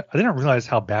here, but I didn't realize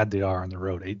how bad they are on the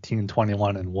road,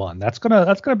 18-21-1. That's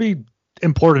gonna be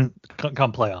important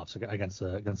come playoffs against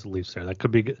the Leafs there. That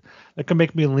could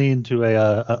make me lean to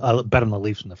a bet on the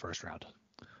Leafs in the first round.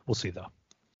 We'll see though.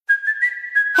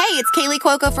 Hey, it's Kaylee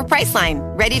Cuoco for Priceline.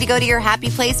 Ready to go to your happy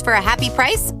place for a happy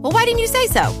price? Well, why didn't you say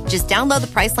so? Just download the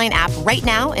Priceline app right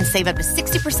now and save up to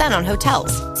 60% on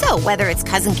hotels. So whether it's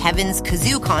Cousin Kevin's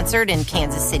Kazoo Concert in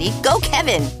Kansas City, go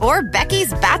Kevin, or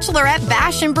Becky's Bachelorette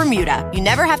Bash in Bermuda, you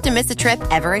never have to miss a trip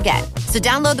ever again. So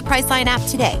download the Priceline app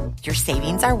today. Your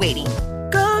savings are waiting.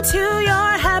 Go to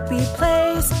your happy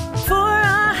place for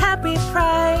a happy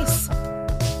price.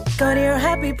 Go to your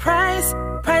happy price,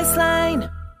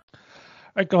 Priceline.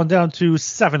 All right, going down to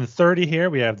 7:30 here,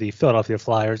 we have the Philadelphia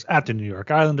Flyers at the New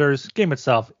York Islanders. Game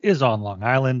itself is on Long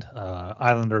Island.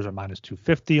 Islanders are minus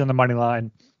 250 on the money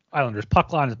line. Islanders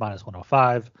puck line is minus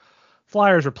 105.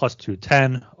 Flyers are plus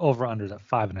 210. Over-unders at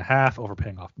 5.5.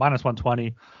 Overpaying off minus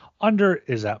 120. Under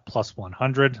is at plus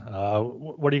 100.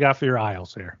 What do you got for your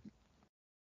Isles here?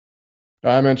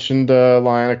 I mentioned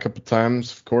Lyon a couple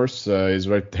times, of course. He's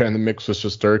right there in the mix with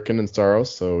Shesterkin and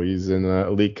Saros, so he's in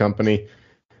elite company.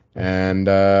 And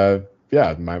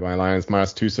my line is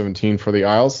minus 217 for the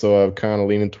Isles, so I'm kind of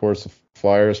leaning towards the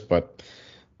Flyers, but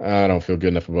I don't feel good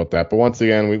enough about that. But once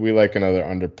again, we like another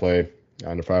underplay,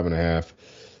 under 5.5.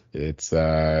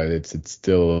 It's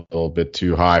still a little bit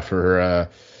too high for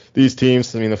these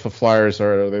teams. I mean, the Flyers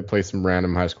they play some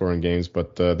random high scoring games,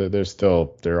 but they're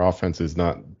still, their offense is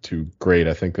not too great.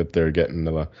 I think that they're getting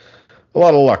a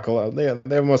lot of luck.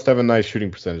 They must have a nice shooting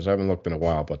percentage. I haven't looked in a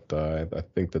while, but I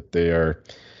think that they are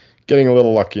getting a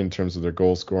little lucky in terms of their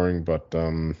goal scoring. But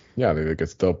they could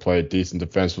still play decent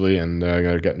defensively, and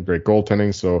they're getting great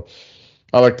goaltending. So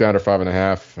I like the under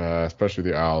 5.5, especially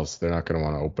the Owls. They're not going to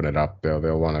want to open it up.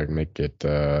 They'll want to make it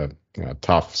a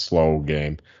tough, slow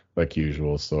game like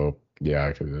usual. So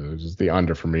just the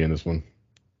under for me in this one.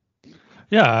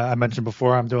 Yeah, I mentioned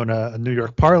before I'm doing a New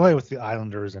York parlay with the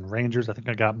Islanders and Rangers. I think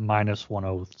I got minus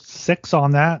 106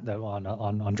 on that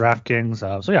on DraftKings.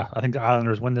 I think the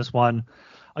Islanders win this one.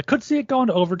 I could see it going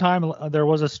to overtime. There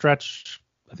was a stretch,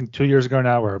 I think 2 years ago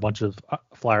now, where a bunch of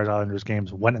Flyers Islanders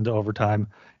games went into overtime,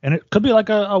 and it could be like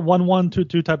a 1-1,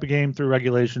 2-2 type of game through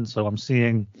regulation. So I'm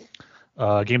seeing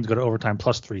games go to overtime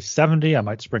plus 370. I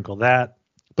might sprinkle that,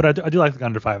 but I do like the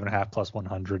under 5.5 plus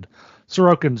 100.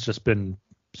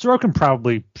 Sorokin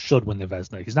probably should win the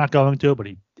Vezina. He's not going to, but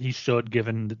he should,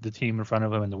 given the team in front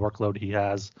of him and the workload he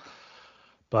has.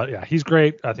 But yeah, he's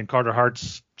great. I think Carter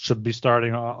Hart's should be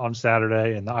starting on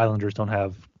Saturday, and the Islanders don't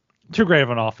have too great of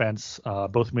an offense.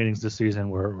 Both meetings this season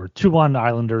were 2-1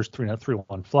 Islanders,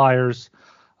 3-1 Flyers,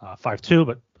 5-2,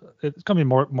 but it's going to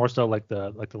be more so like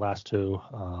the last two.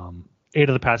 8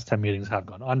 of the past 10 meetings have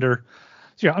gone under.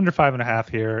 So yeah, under 5.5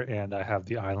 here, and I have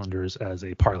the Islanders as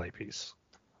a parlay piece.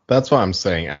 That's why I'm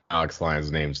saying Alex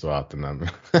Lyon's name so often.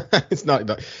 It's not.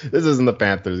 This isn't the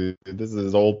Panthers. This is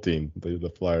his old team, the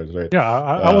Flyers, right? Yeah,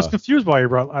 I was confused why you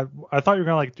brought. I thought you were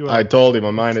gonna do. I told you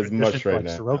my mind is mush right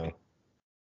now. Sorokin.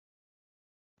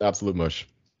 Absolute mush.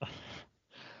 All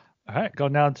right,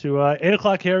 going down to 8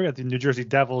 o'clock here at the New Jersey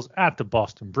Devils at the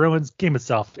Boston Bruins. Game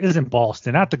itself is in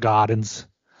Boston at the Gardens.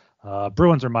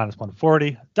 Bruins are minus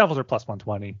 140. Devils are plus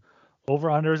 120.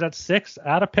 Over/under is at 6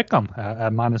 at a pick'em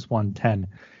at minus 110.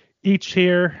 Each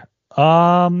here.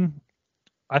 I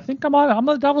think I'm on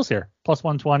the Devils here, plus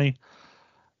 120.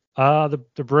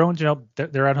 The Bruins,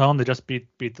 they're at home. They just beat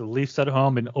the Leafs at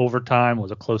home in overtime. It was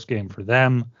a close game for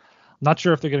them. I'm not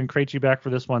sure if they're getting Krejci back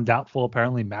for this one. Doubtful,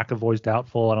 apparently. McAvoy's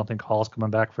doubtful. I don't think Hall's coming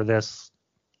back for this.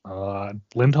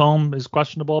 Lindholm is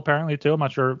questionable, apparently, too. I'm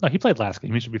not sure. No, he played last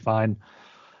game. He should be fine.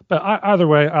 But either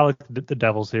way, I like the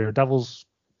Devils here. Devils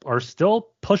are still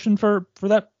pushing for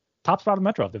that top spot of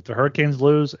Metro. If the Hurricanes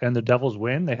lose and the Devils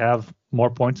win, they have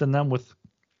more points in them with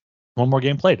one more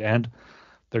game played. And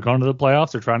they're going to the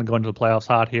playoffs. They're trying to go into the playoffs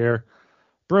hot here.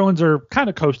 Bruins are kind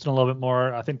of coasting a little bit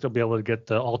more. I think they'll be able to get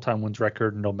the all-time wins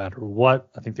record no matter what.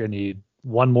 I think they need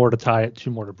one more to tie it, 2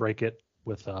 more to break it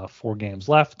with 4 games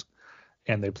left.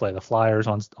 And they play the Flyers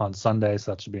on Sunday,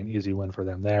 so that should be an easy win for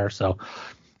them there. So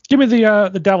give me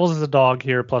the Devils as a dog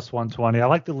here, plus 120. I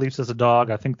like the Leafs as a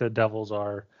dog. I think the Devils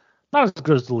are not as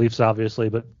good as the Leafs, obviously,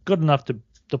 but good enough to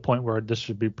the point where this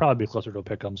should probably be closer to a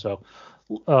pick 'em. So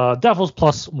Devils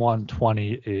plus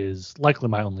 120 is likely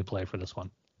my only play for this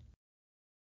one.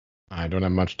 I don't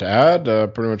have much to add.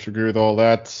 Pretty much agree with all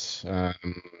that.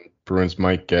 Bruins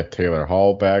might get Taylor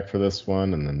Hall back for this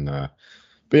one, and then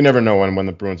but you never know when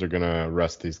the Bruins are gonna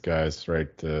rest these guys, right?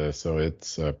 So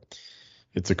it's a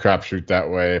crapshoot that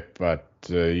way. But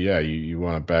you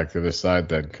want to back to the side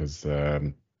then, because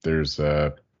there's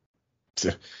a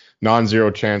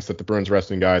non-zero chance that the Bruins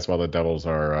resting guys, while the Devils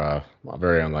are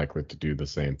very unlikely to do the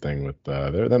same thing with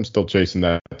them still chasing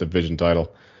that division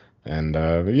title. And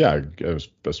it was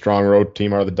a strong road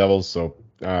team are the Devils. So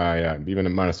even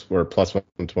at minus or plus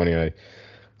 120,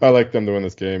 I like them to win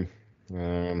this game,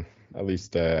 at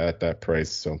least at that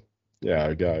price. So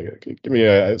give me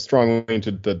a strong lean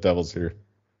to the Devils here.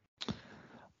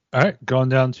 All right, going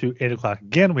down to 8 o'clock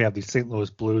again, we have the St. Louis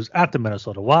Blues at the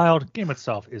Minnesota Wild. Game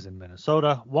itself is in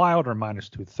Minnesota. Wild are minus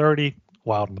 230.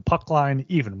 Wild on the puck line,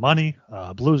 even money.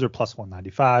 Blues are plus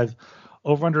 195.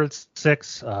 Over under at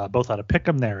 6. Both out of pick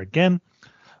 'em there again.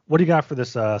 What do you got for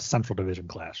this Central Division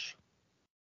clash?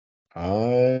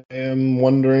 I am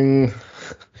wondering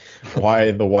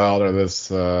why the Wild are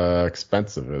this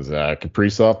expensive. Is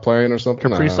Kaprizov playing or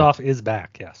something? Kaprizov is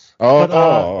back, yes. Oh, But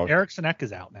oh, Eriksson Ek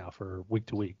is out now for week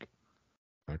to week.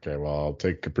 okay. Well, I'll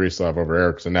take Kaprizov over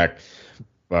Eriksson Ek,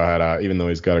 but even though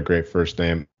he's got a great first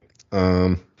name,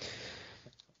 um,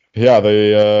 yeah,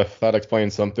 they that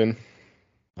explains something.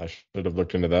 I should have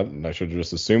looked into that, and I should have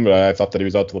just assumed, but I thought that he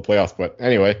was out to the playoffs. But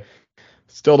anyway,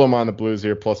 still don't mind the Blues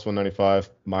here, plus 195.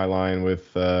 My line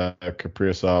with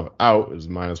Kaprizov out is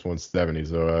minus 170.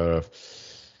 So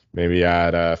maybe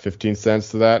add 15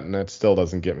 cents to that, and that still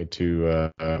doesn't get me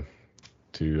to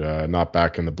not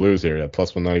back in the Blues here at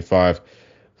plus 195.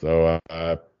 So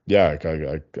yeah,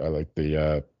 I like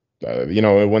the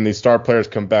when these star players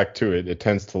come back to it, it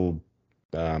tends to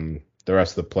the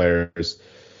rest of the players.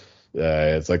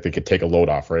 It's like they could take a load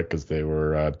off, right? Because they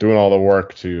were doing all the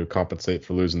work to compensate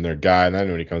for losing their guy, and then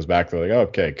when he comes back, they're like,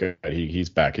 okay, good, he's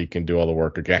back, he can do all the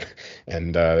work again.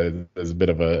 And there's a bit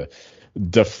of a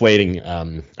deflating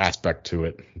aspect to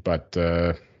it, but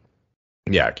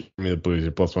yeah, give me the Blues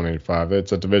at plus 185.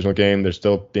 It's a divisional game; they're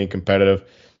still being competitive,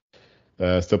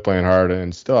 still playing hard,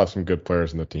 and still have some good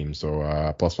players in the team. So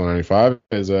plus 195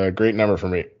 is a great number for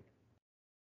me.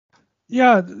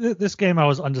 Yeah, this game I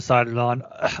was undecided on.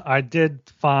 I did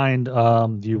find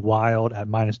the Wild at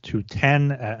minus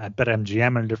 210 at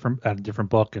BetMGM at a different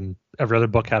book, and every other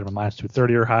book had them at minus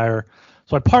 230 or higher.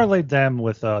 So I parlayed them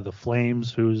with the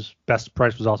Flames, whose best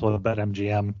price was also at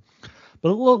BetMGM.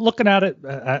 But looking at it,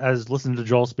 as listening to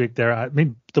Joel speak there, I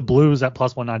mean, the Blues at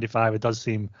plus 195, it does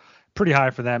seem pretty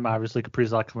high for them. Obviously,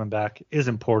 Kaprizov coming back is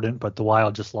important, but the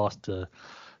Wild just lost to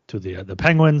the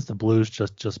Penguins. The Blues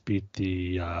just beat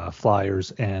the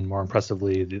Flyers, and more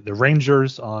impressively, the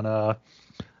Rangers on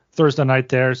Thursday night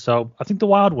there. So I think the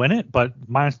Wild win it, but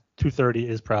minus 230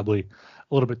 is probably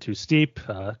a little bit too steep.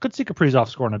 Could see Kaprizov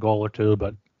scoring a goal or two,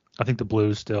 but I think the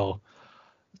Blues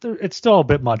it's still a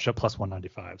bit much at plus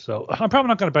 195. So I'm probably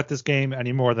not going to bet this game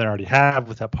any more than I already have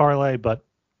with that parlay, but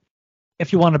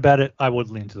if you want to bet it, I would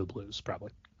lean to the Blues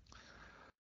probably.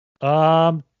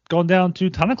 Going down to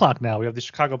 10 o'clock now. We have the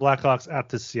Chicago Blackhawks at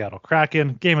the Seattle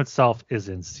Kraken. Game itself is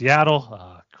in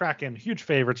Seattle. Kraken, huge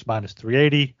favorites, minus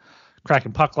 380.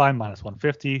 Kraken puck line, minus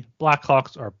 150.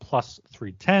 Blackhawks are plus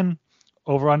 310.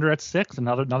 Over under at 6.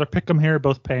 Another pick 'em here,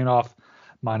 both paying off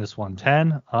minus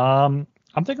 110.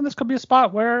 I'm thinking this could be a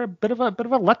spot where a bit of a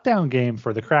letdown game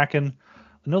for the Kraken.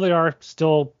 I know they are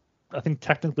still, I think,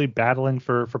 technically battling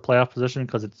for playoff position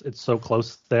because it's so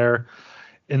close there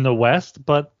in the West,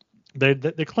 but they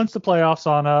clinched the playoffs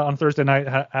on Thursday night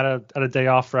at a day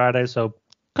off Friday, so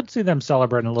could see them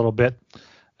celebrating a little bit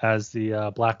as the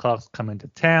Blackhawks come into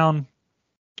town.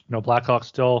 Blackhawks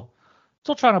still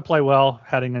trying to play well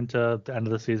heading into the end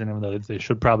of the season, even though they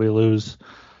should probably lose.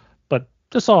 But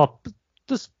I'll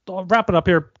wrap it up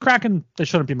here. Kraken, they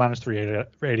shouldn't be minus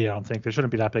 380. I don't think they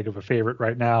shouldn't be that big of a favorite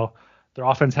right now. Their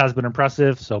offense has been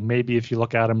impressive, so maybe if you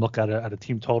look at a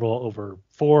team total over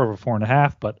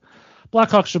 4.5, but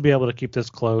Blackhawks should be able to keep this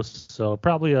close. So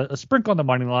probably a sprinkle on the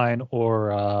money line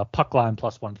or puck line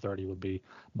plus 130 would be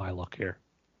my look here.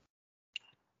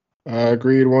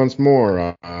 Agreed once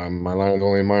more. My line is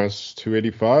only minus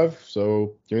 285,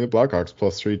 so give me the Blackhawks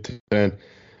plus 310.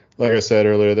 Like I said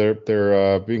earlier,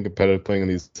 they're being competitive,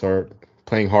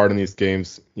 playing hard in these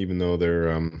games, even though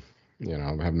they're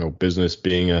have no business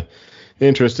being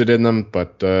interested in them,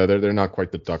 but they're not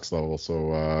quite the Ducks level.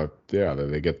 So yeah,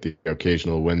 they get the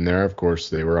occasional win there. Of course,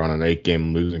 they were on an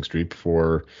 8-game losing streak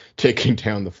before taking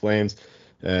down the Flames,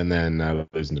 and then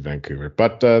losing to Vancouver.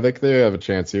 But they have a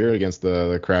chance here against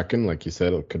the Kraken. Like you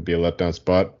said, it could be a letdown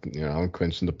spot.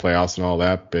 Clinching the playoffs and all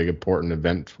that. Big important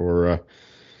event for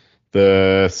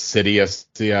the city of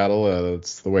Seattle.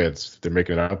 That's the way they're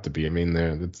making it out to be. I mean,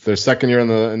 it's their second year in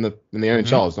the NHL.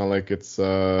 Mm-hmm. It's not like it's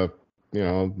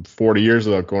 40 years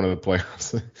without going to the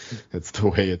playoffs. It's the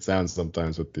way it sounds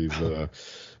sometimes with these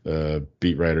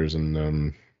beat writers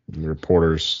and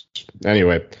reporters.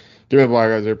 Anyway, give me the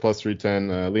Blackhawks there plus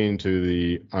 310. Lean to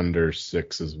the under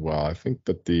 6 as well. I think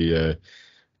that the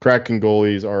Kraken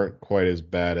goalies aren't quite as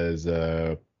bad as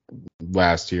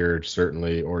last year,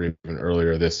 certainly, or even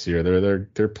earlier this year.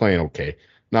 They're playing okay.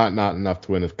 Not enough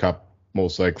to win the cup,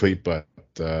 most likely, but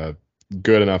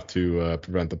good enough to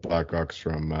prevent the Blackhawks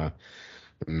from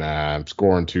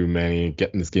scoring too many,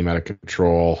 getting this game out of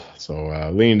control.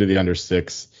 So lean to the under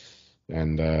 6,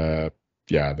 and the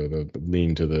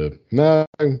lean to the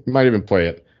I might even play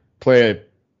it. Play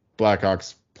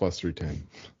Blackhawks plus 310.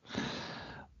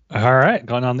 All right,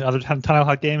 going on the other ton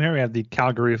hot game here, we have the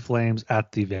Calgary Flames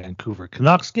at the Vancouver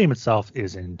Canucks. Game itself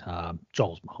is in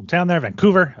Joel's hometown there,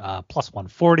 Vancouver, plus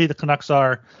 140. The Canucks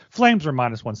are. Flames are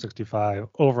minus 165.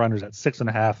 Over-unders at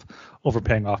 6.5. Over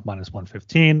paying off minus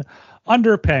 115.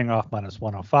 Under paying off minus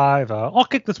 105. I'll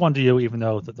kick this one to you, even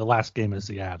though the last game is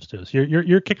the Avs too. So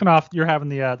you're kicking off. You're having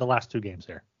the last two games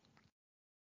here.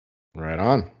 Right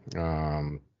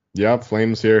on. Yeah,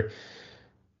 Flames here.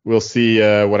 We'll see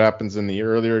what happens in the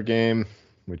earlier game,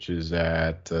 which is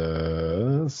at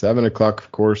 7 o'clock,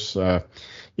 of course,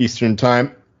 Eastern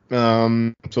time.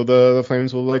 So the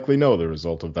Flames will likely know the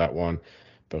result of that one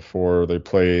before they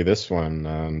play this one,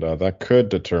 and that could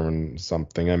determine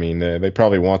something. I mean, they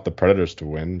probably want the Predators to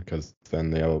win because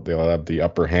then they'll have the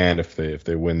upper hand if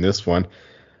they win this one.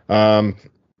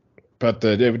 But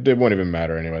it won't even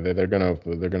matter anyway. They're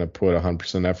gonna put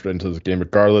 100% effort into this game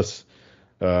regardless.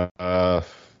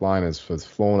 Line has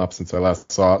flown up since I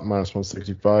last saw it, minus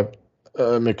 165.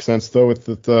 Makes sense though with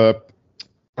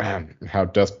how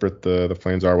desperate the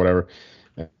Flames are, whatever.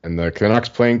 And the Canucks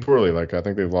playing poorly. Like I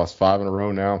think they've lost 5 in a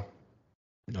row now.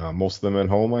 Most of them at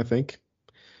home, I think.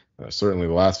 Certainly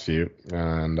the last few.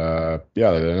 And yeah,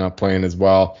 they're not playing as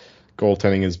well.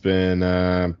 Goaltending has been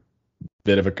a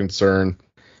bit of a concern.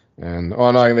 And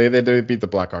no, they beat the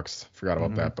Blackhawks. Forgot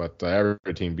about that. But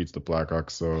every team beats the Blackhawks,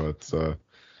 so it's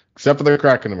except for the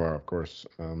Kraken tomorrow, of course.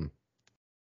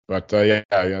 But yeah,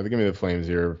 give me the Flames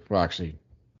here. Well, actually,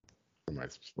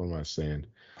 what am I saying?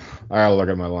 I gotta look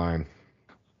at my line.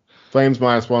 Flames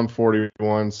minus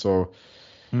 141. So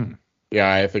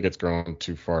yeah, I think it's grown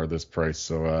too far this price.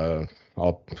 So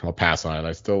I'll pass on it.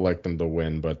 I still like them to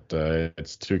win, but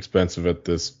it's too expensive at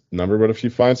this number. But if you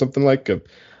find something like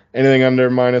anything under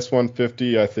minus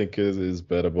 150, I think is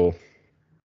bettable.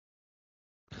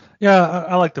 Yeah,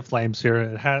 I like the Flames here.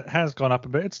 It has gone up a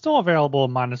bit. It's still available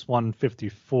minus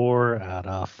 154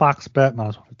 at Fox Bet,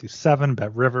 minus 157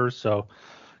 Bet Rivers, so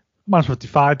minus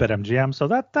 55 Bet MGM. So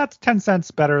that's 10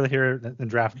 cents better here than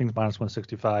DraftKings minus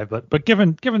 165. But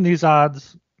given these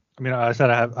odds, I mean, I said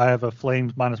I have a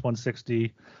Flames minus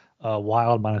 160,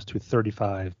 Wild minus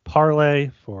 235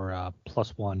 parlay for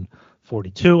plus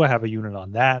 142. I have a unit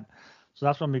on that. So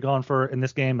that's what I'm going for in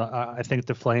this game. I think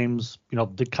the Flames,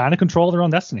 they kind of control their own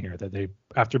destiny here. That they,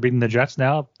 after beating the Jets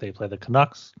now, they play the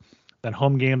Canucks, then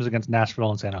home games against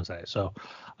Nashville and San Jose. So,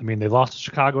 I mean, they lost to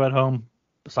Chicago at home.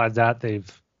 Besides that, they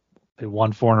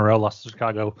won 4 in a row, lost to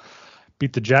Chicago,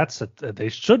 beat the Jets. They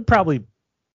should probably,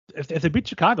 if they beat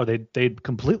Chicago, they'd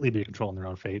completely be controlling their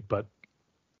own fate. But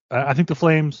I think the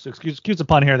Flames, excuse the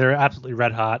pun here, they're absolutely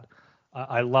red hot.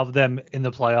 I love them in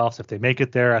the playoffs. If they make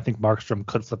it there, I think Markstrom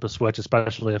could flip a switch,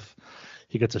 especially if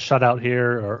he gets a shutout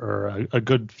here or a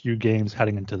good few games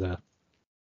heading into the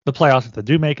playoffs if they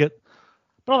do make it.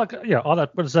 But all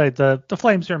that to say, the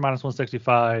Flames here minus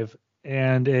 165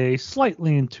 and a slight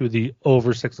lean to the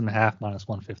over 6.5 minus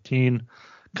 115.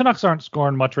 Canucks aren't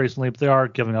scoring much recently, but they are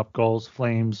giving up goals.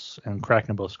 Flames and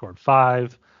Kraken both scored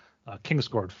 5. Kings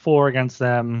scored 4 against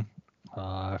them.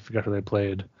 I forget who they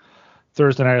played.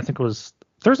 Thursday night, I think it was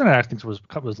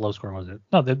low scoring, was it?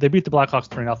 No, they beat the Blackhawks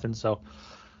 3-0, so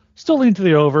still lean to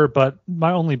the over, but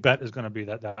my only bet is going to be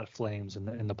that Flames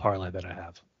in the parlay that I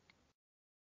have.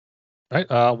 All right,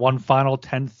 one final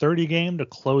 10:30 game to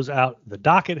close out the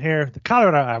docket here. The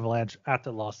Colorado Avalanche at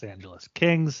the Los Angeles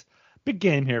Kings. Big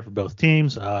game here for both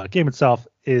teams. Game itself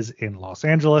is in Los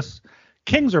Angeles.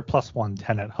 Kings are plus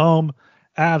 110 at home.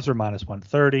 Avs are minus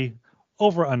 130.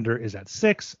 Over-under is at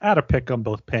 6. At a pick 'em,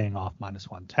 both paying off minus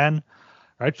 110. All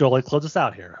right, Joel, close us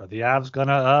out here. Are the Avs going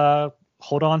to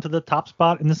hold on to the top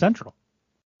spot in the Central?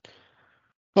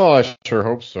 Well, I sure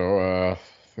hope so.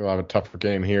 They'll have a tougher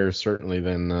game here, certainly,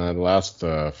 than the last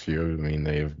few. I mean,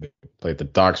 they've played the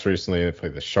Ducks recently. They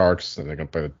played the Sharks, and they're going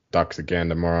to play the Ducks again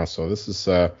tomorrow. So this is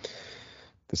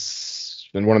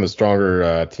been one of the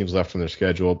stronger teams left on their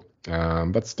schedule.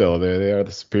 But still, they are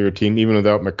the superior team, even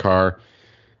without McCarr.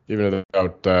 Even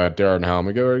without Darren Helm,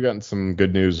 we've already gotten some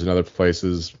good news in other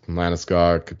places.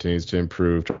 Landeskog continues to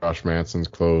improve. Josh Manson's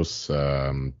close.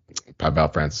 Pavel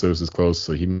Francouz is close,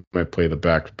 so he might play the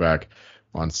back-to-back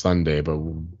on Sunday, but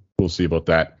we'll see about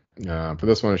that. For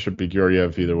this one, it should be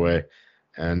Georgiev either way.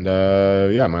 And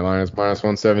yeah, my line is minus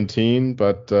 117,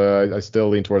 but I still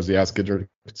lean towards the Ask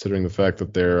considering the fact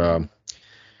that they're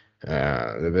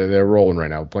rolling right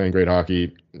now, playing great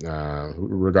hockey,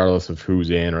 regardless of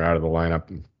who's in or out of the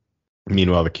lineup.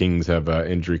 Meanwhile, the Kings have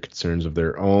injury concerns of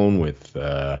their own with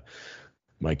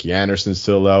Mikey Anderson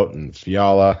still out and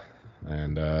Fiala,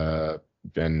 and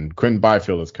Quentin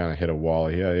Byfield has kind of hit a wall.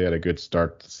 He had a good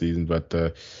start to the season,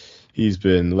 but he's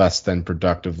been less than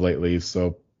productive lately.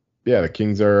 So the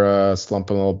Kings are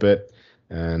slumping a little bit,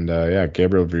 and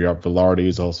Gabriel Velarde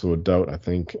is also a doubt, I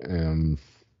think.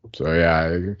 So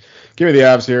yeah, give me the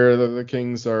Avs here. The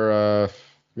Kings are,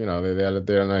 they had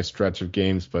a nice stretch of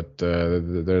games, but they're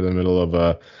in the middle of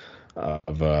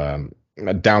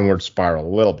a downward spiral,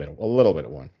 a little bit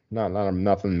of one. Not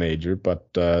nothing major,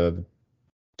 but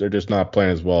they're just not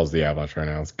playing as well as the Avalanche right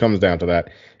now. It comes down to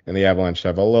that, and the Avalanche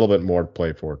have a little bit more to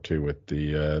play for too, with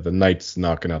the Knights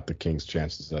knocking out the Kings'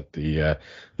 chances at the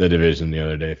division the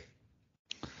other day.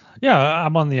 Yeah,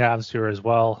 I'm on the Avs here as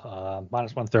well.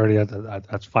 Minus 130,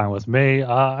 that's fine with me.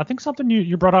 I think something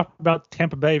you brought up about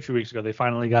Tampa Bay a few weeks ago, they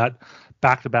finally got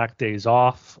back-to-back days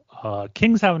off.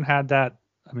 Kings haven't had that.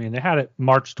 I mean, they had it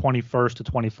March 21st to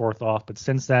 24th off, but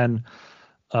since then,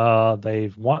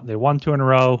 they won 2 in a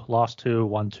row, lost 2,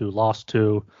 won 2, lost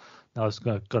 2. Now it's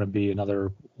going to be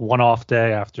another one-off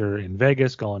day after in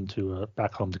Vegas, going to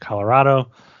back home to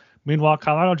Colorado. Meanwhile,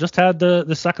 Colorado just had the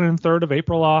 2nd and 3rd of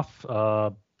April off.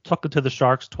 Took it to the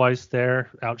Sharks twice there,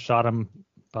 outshot them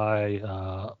by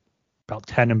about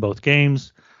 10 in both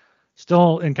games.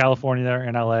 Still in California there,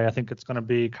 in LA. I think it's going to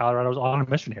be Colorado's on a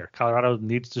mission here. Colorado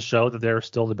needs to show that they're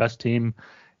still the best team,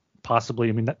 possibly.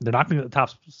 I mean, they're not going to get the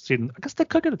top seed. I guess they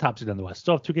could get the top seed in the West.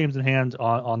 Still have 2 games in hand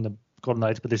on the Golden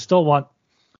Knights, but they still want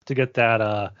to get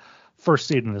that first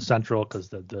seed in the Central, because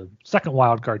the second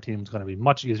wild card team is going to be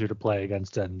much easier to play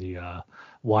against than the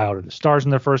Wild or the Stars in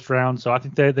their first round. So I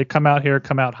think they come out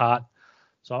hot.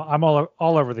 So I'm all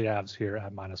over the Avs here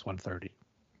at minus 130.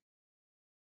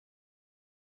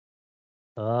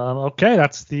 Okay,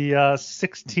 that's the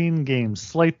 16 game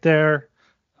slate there.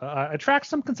 I tracked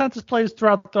some consensus plays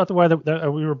throughout the way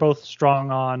that we were both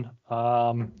strong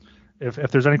on.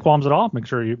 If there's any qualms at all, make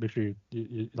sure you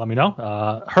let me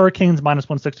know. Hurricanes minus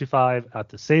 165 at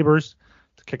the Sabres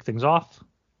to kick things off.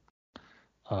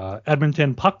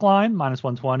 Edmonton puck line minus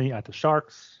 120 at the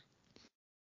Sharks.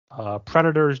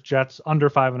 Predators Jets under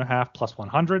 5.5 plus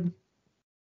 100.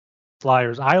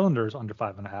 Flyers Islanders under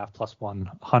 5.5 plus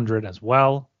 100 as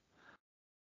well.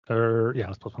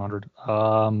 It's plus 100.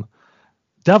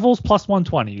 Devils plus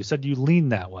 120. You said you lean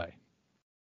that way.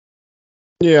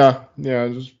 Yeah,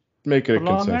 just make it a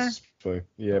consensus play.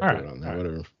 Yeah, put it on there,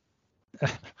 whatever.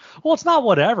 Well, it's not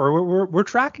whatever. We're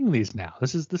tracking these now.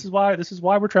 This is why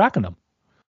we're tracking them.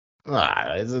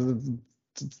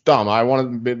 It's dumb. I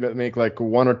want to make like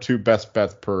 1 or 2 best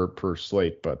bets per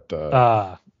slate, but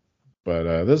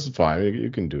this is fine. You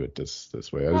can do it this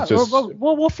way.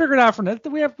 We'll figure it out for next.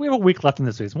 We have a week left in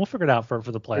the season. We'll figure it out for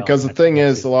the playoffs. Because the thing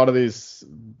is, a lot of these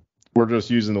we're just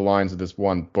using the lines of this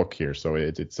one book here, so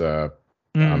I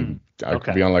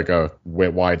could be on like a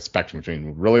wide spectrum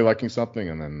between really liking something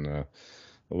and then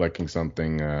liking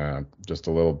something just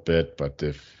a little bit. But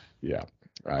if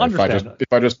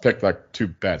I just picked like 2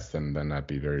 bets, then I'd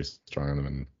be very strong on them,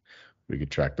 and we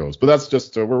could track those. But that's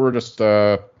just we're just.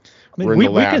 I mean, we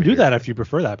can do that if you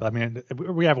prefer that. But I mean,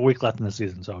 we have a week left in the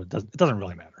season, so it doesn't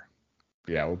really matter.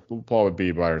 Yeah, we'll probably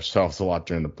be by ourselves a lot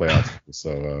during the playoffs,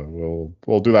 so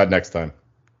we'll do that next time.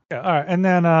 Yeah, all right, and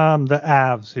then the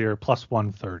Avs here plus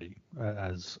 130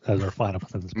 as our final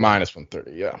consensus. Minus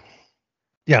 130, yeah.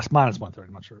 Yes, minus 130.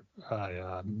 I'm not sure.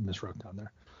 I miswrote down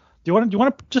there. Do you want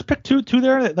to just pick two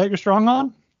there that you're strong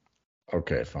on?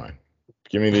 Okay, fine.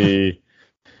 Give me the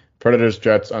Predators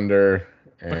Jets under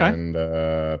and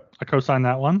I co-sign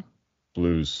that one.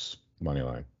 Blues money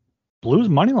line. Blues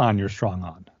money line you're strong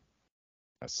on.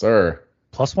 Yes, sir.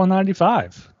 Plus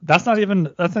 195. That's not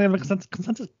even a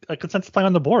consensus play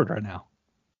on the board right now.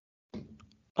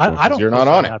 I don't. You're not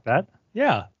on it. Bet.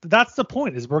 Yeah, that's the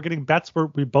point. Is we're getting bets where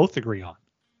we both agree on.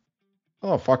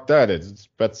 Oh, fuck that! It's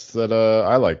bets that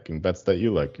I like and bets that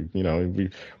you like. You know,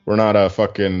 we're not a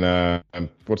fucking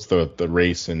what's the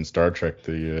race in Star Trek?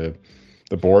 The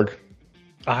Borg.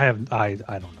 I don't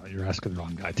know. You're asking the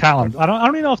wrong guy. Talon. I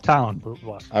don't even know if Talon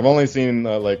was. I've only seen he's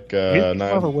more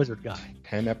of a wizard guy.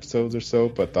 10 episodes or so,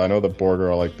 but I know the Borg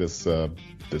are like this like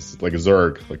a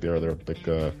Zerg, like they're like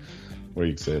what do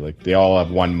you say? Like they all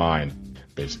have one mind,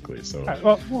 basically. So. All right,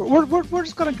 well, we're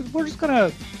just gonna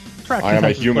track I am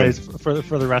a human plays for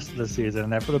the rest of the season,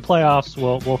 and then for the playoffs,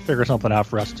 we'll figure something out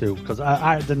for us too, because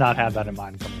I did not have that in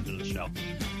mind coming into the show.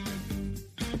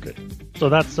 Okay. So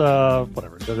that's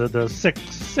whatever the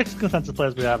six consensus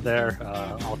plays we have there.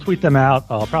 I'll tweet them out.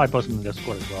 I'll probably post them in the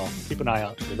Discord as well. Keep an eye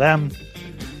out for them.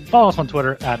 Follow us on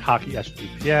Twitter at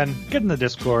HockeySGPN. Get in the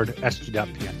Discord,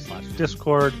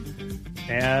 sg.pn/Discord.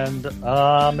 And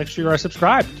make sure you are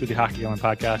subscribed to the Hockey Island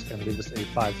Podcast and leave us a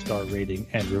 5-star rating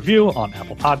and review on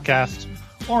Apple Podcasts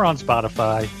or on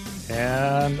Spotify.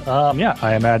 And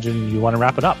I imagine you want to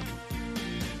wrap it up.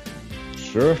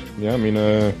 Sure. Yeah, I mean,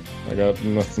 I got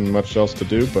nothing much else to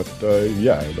do, but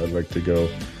yeah, I'd like to go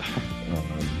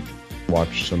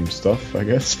watch some stuff, I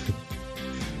guess.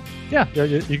 Yeah,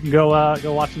 you can go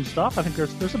watch some stuff. I think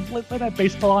there's some late night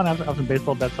baseball on. I have some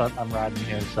baseball bets I'm riding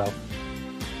here. So,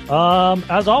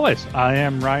 as always, I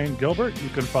am Ryan Gilbert. You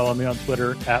can follow me on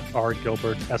Twitter at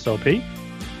rgilbertsop.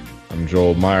 I'm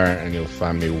Joel Meyer, and you'll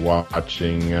find me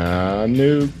watching a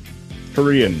new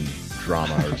Korean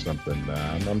drama or something.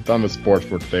 I'm done with sports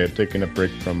for today. I'm taking a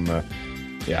break from.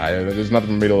 There's nothing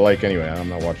for me to like anyway. I'm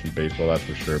not watching baseball, that's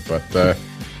for sure. But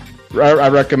I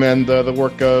recommend the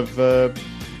work of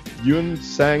Yoon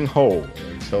Sang-ho,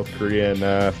 a South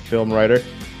Korean film writer.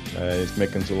 He's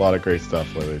making a lot of great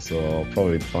stuff lately, so I'll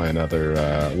probably find another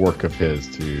work of his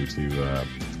to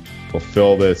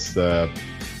fulfill this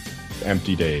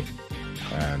empty day.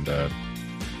 And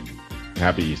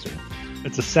happy Easter.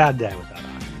 It's a sad day with that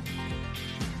on.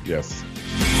 Yes.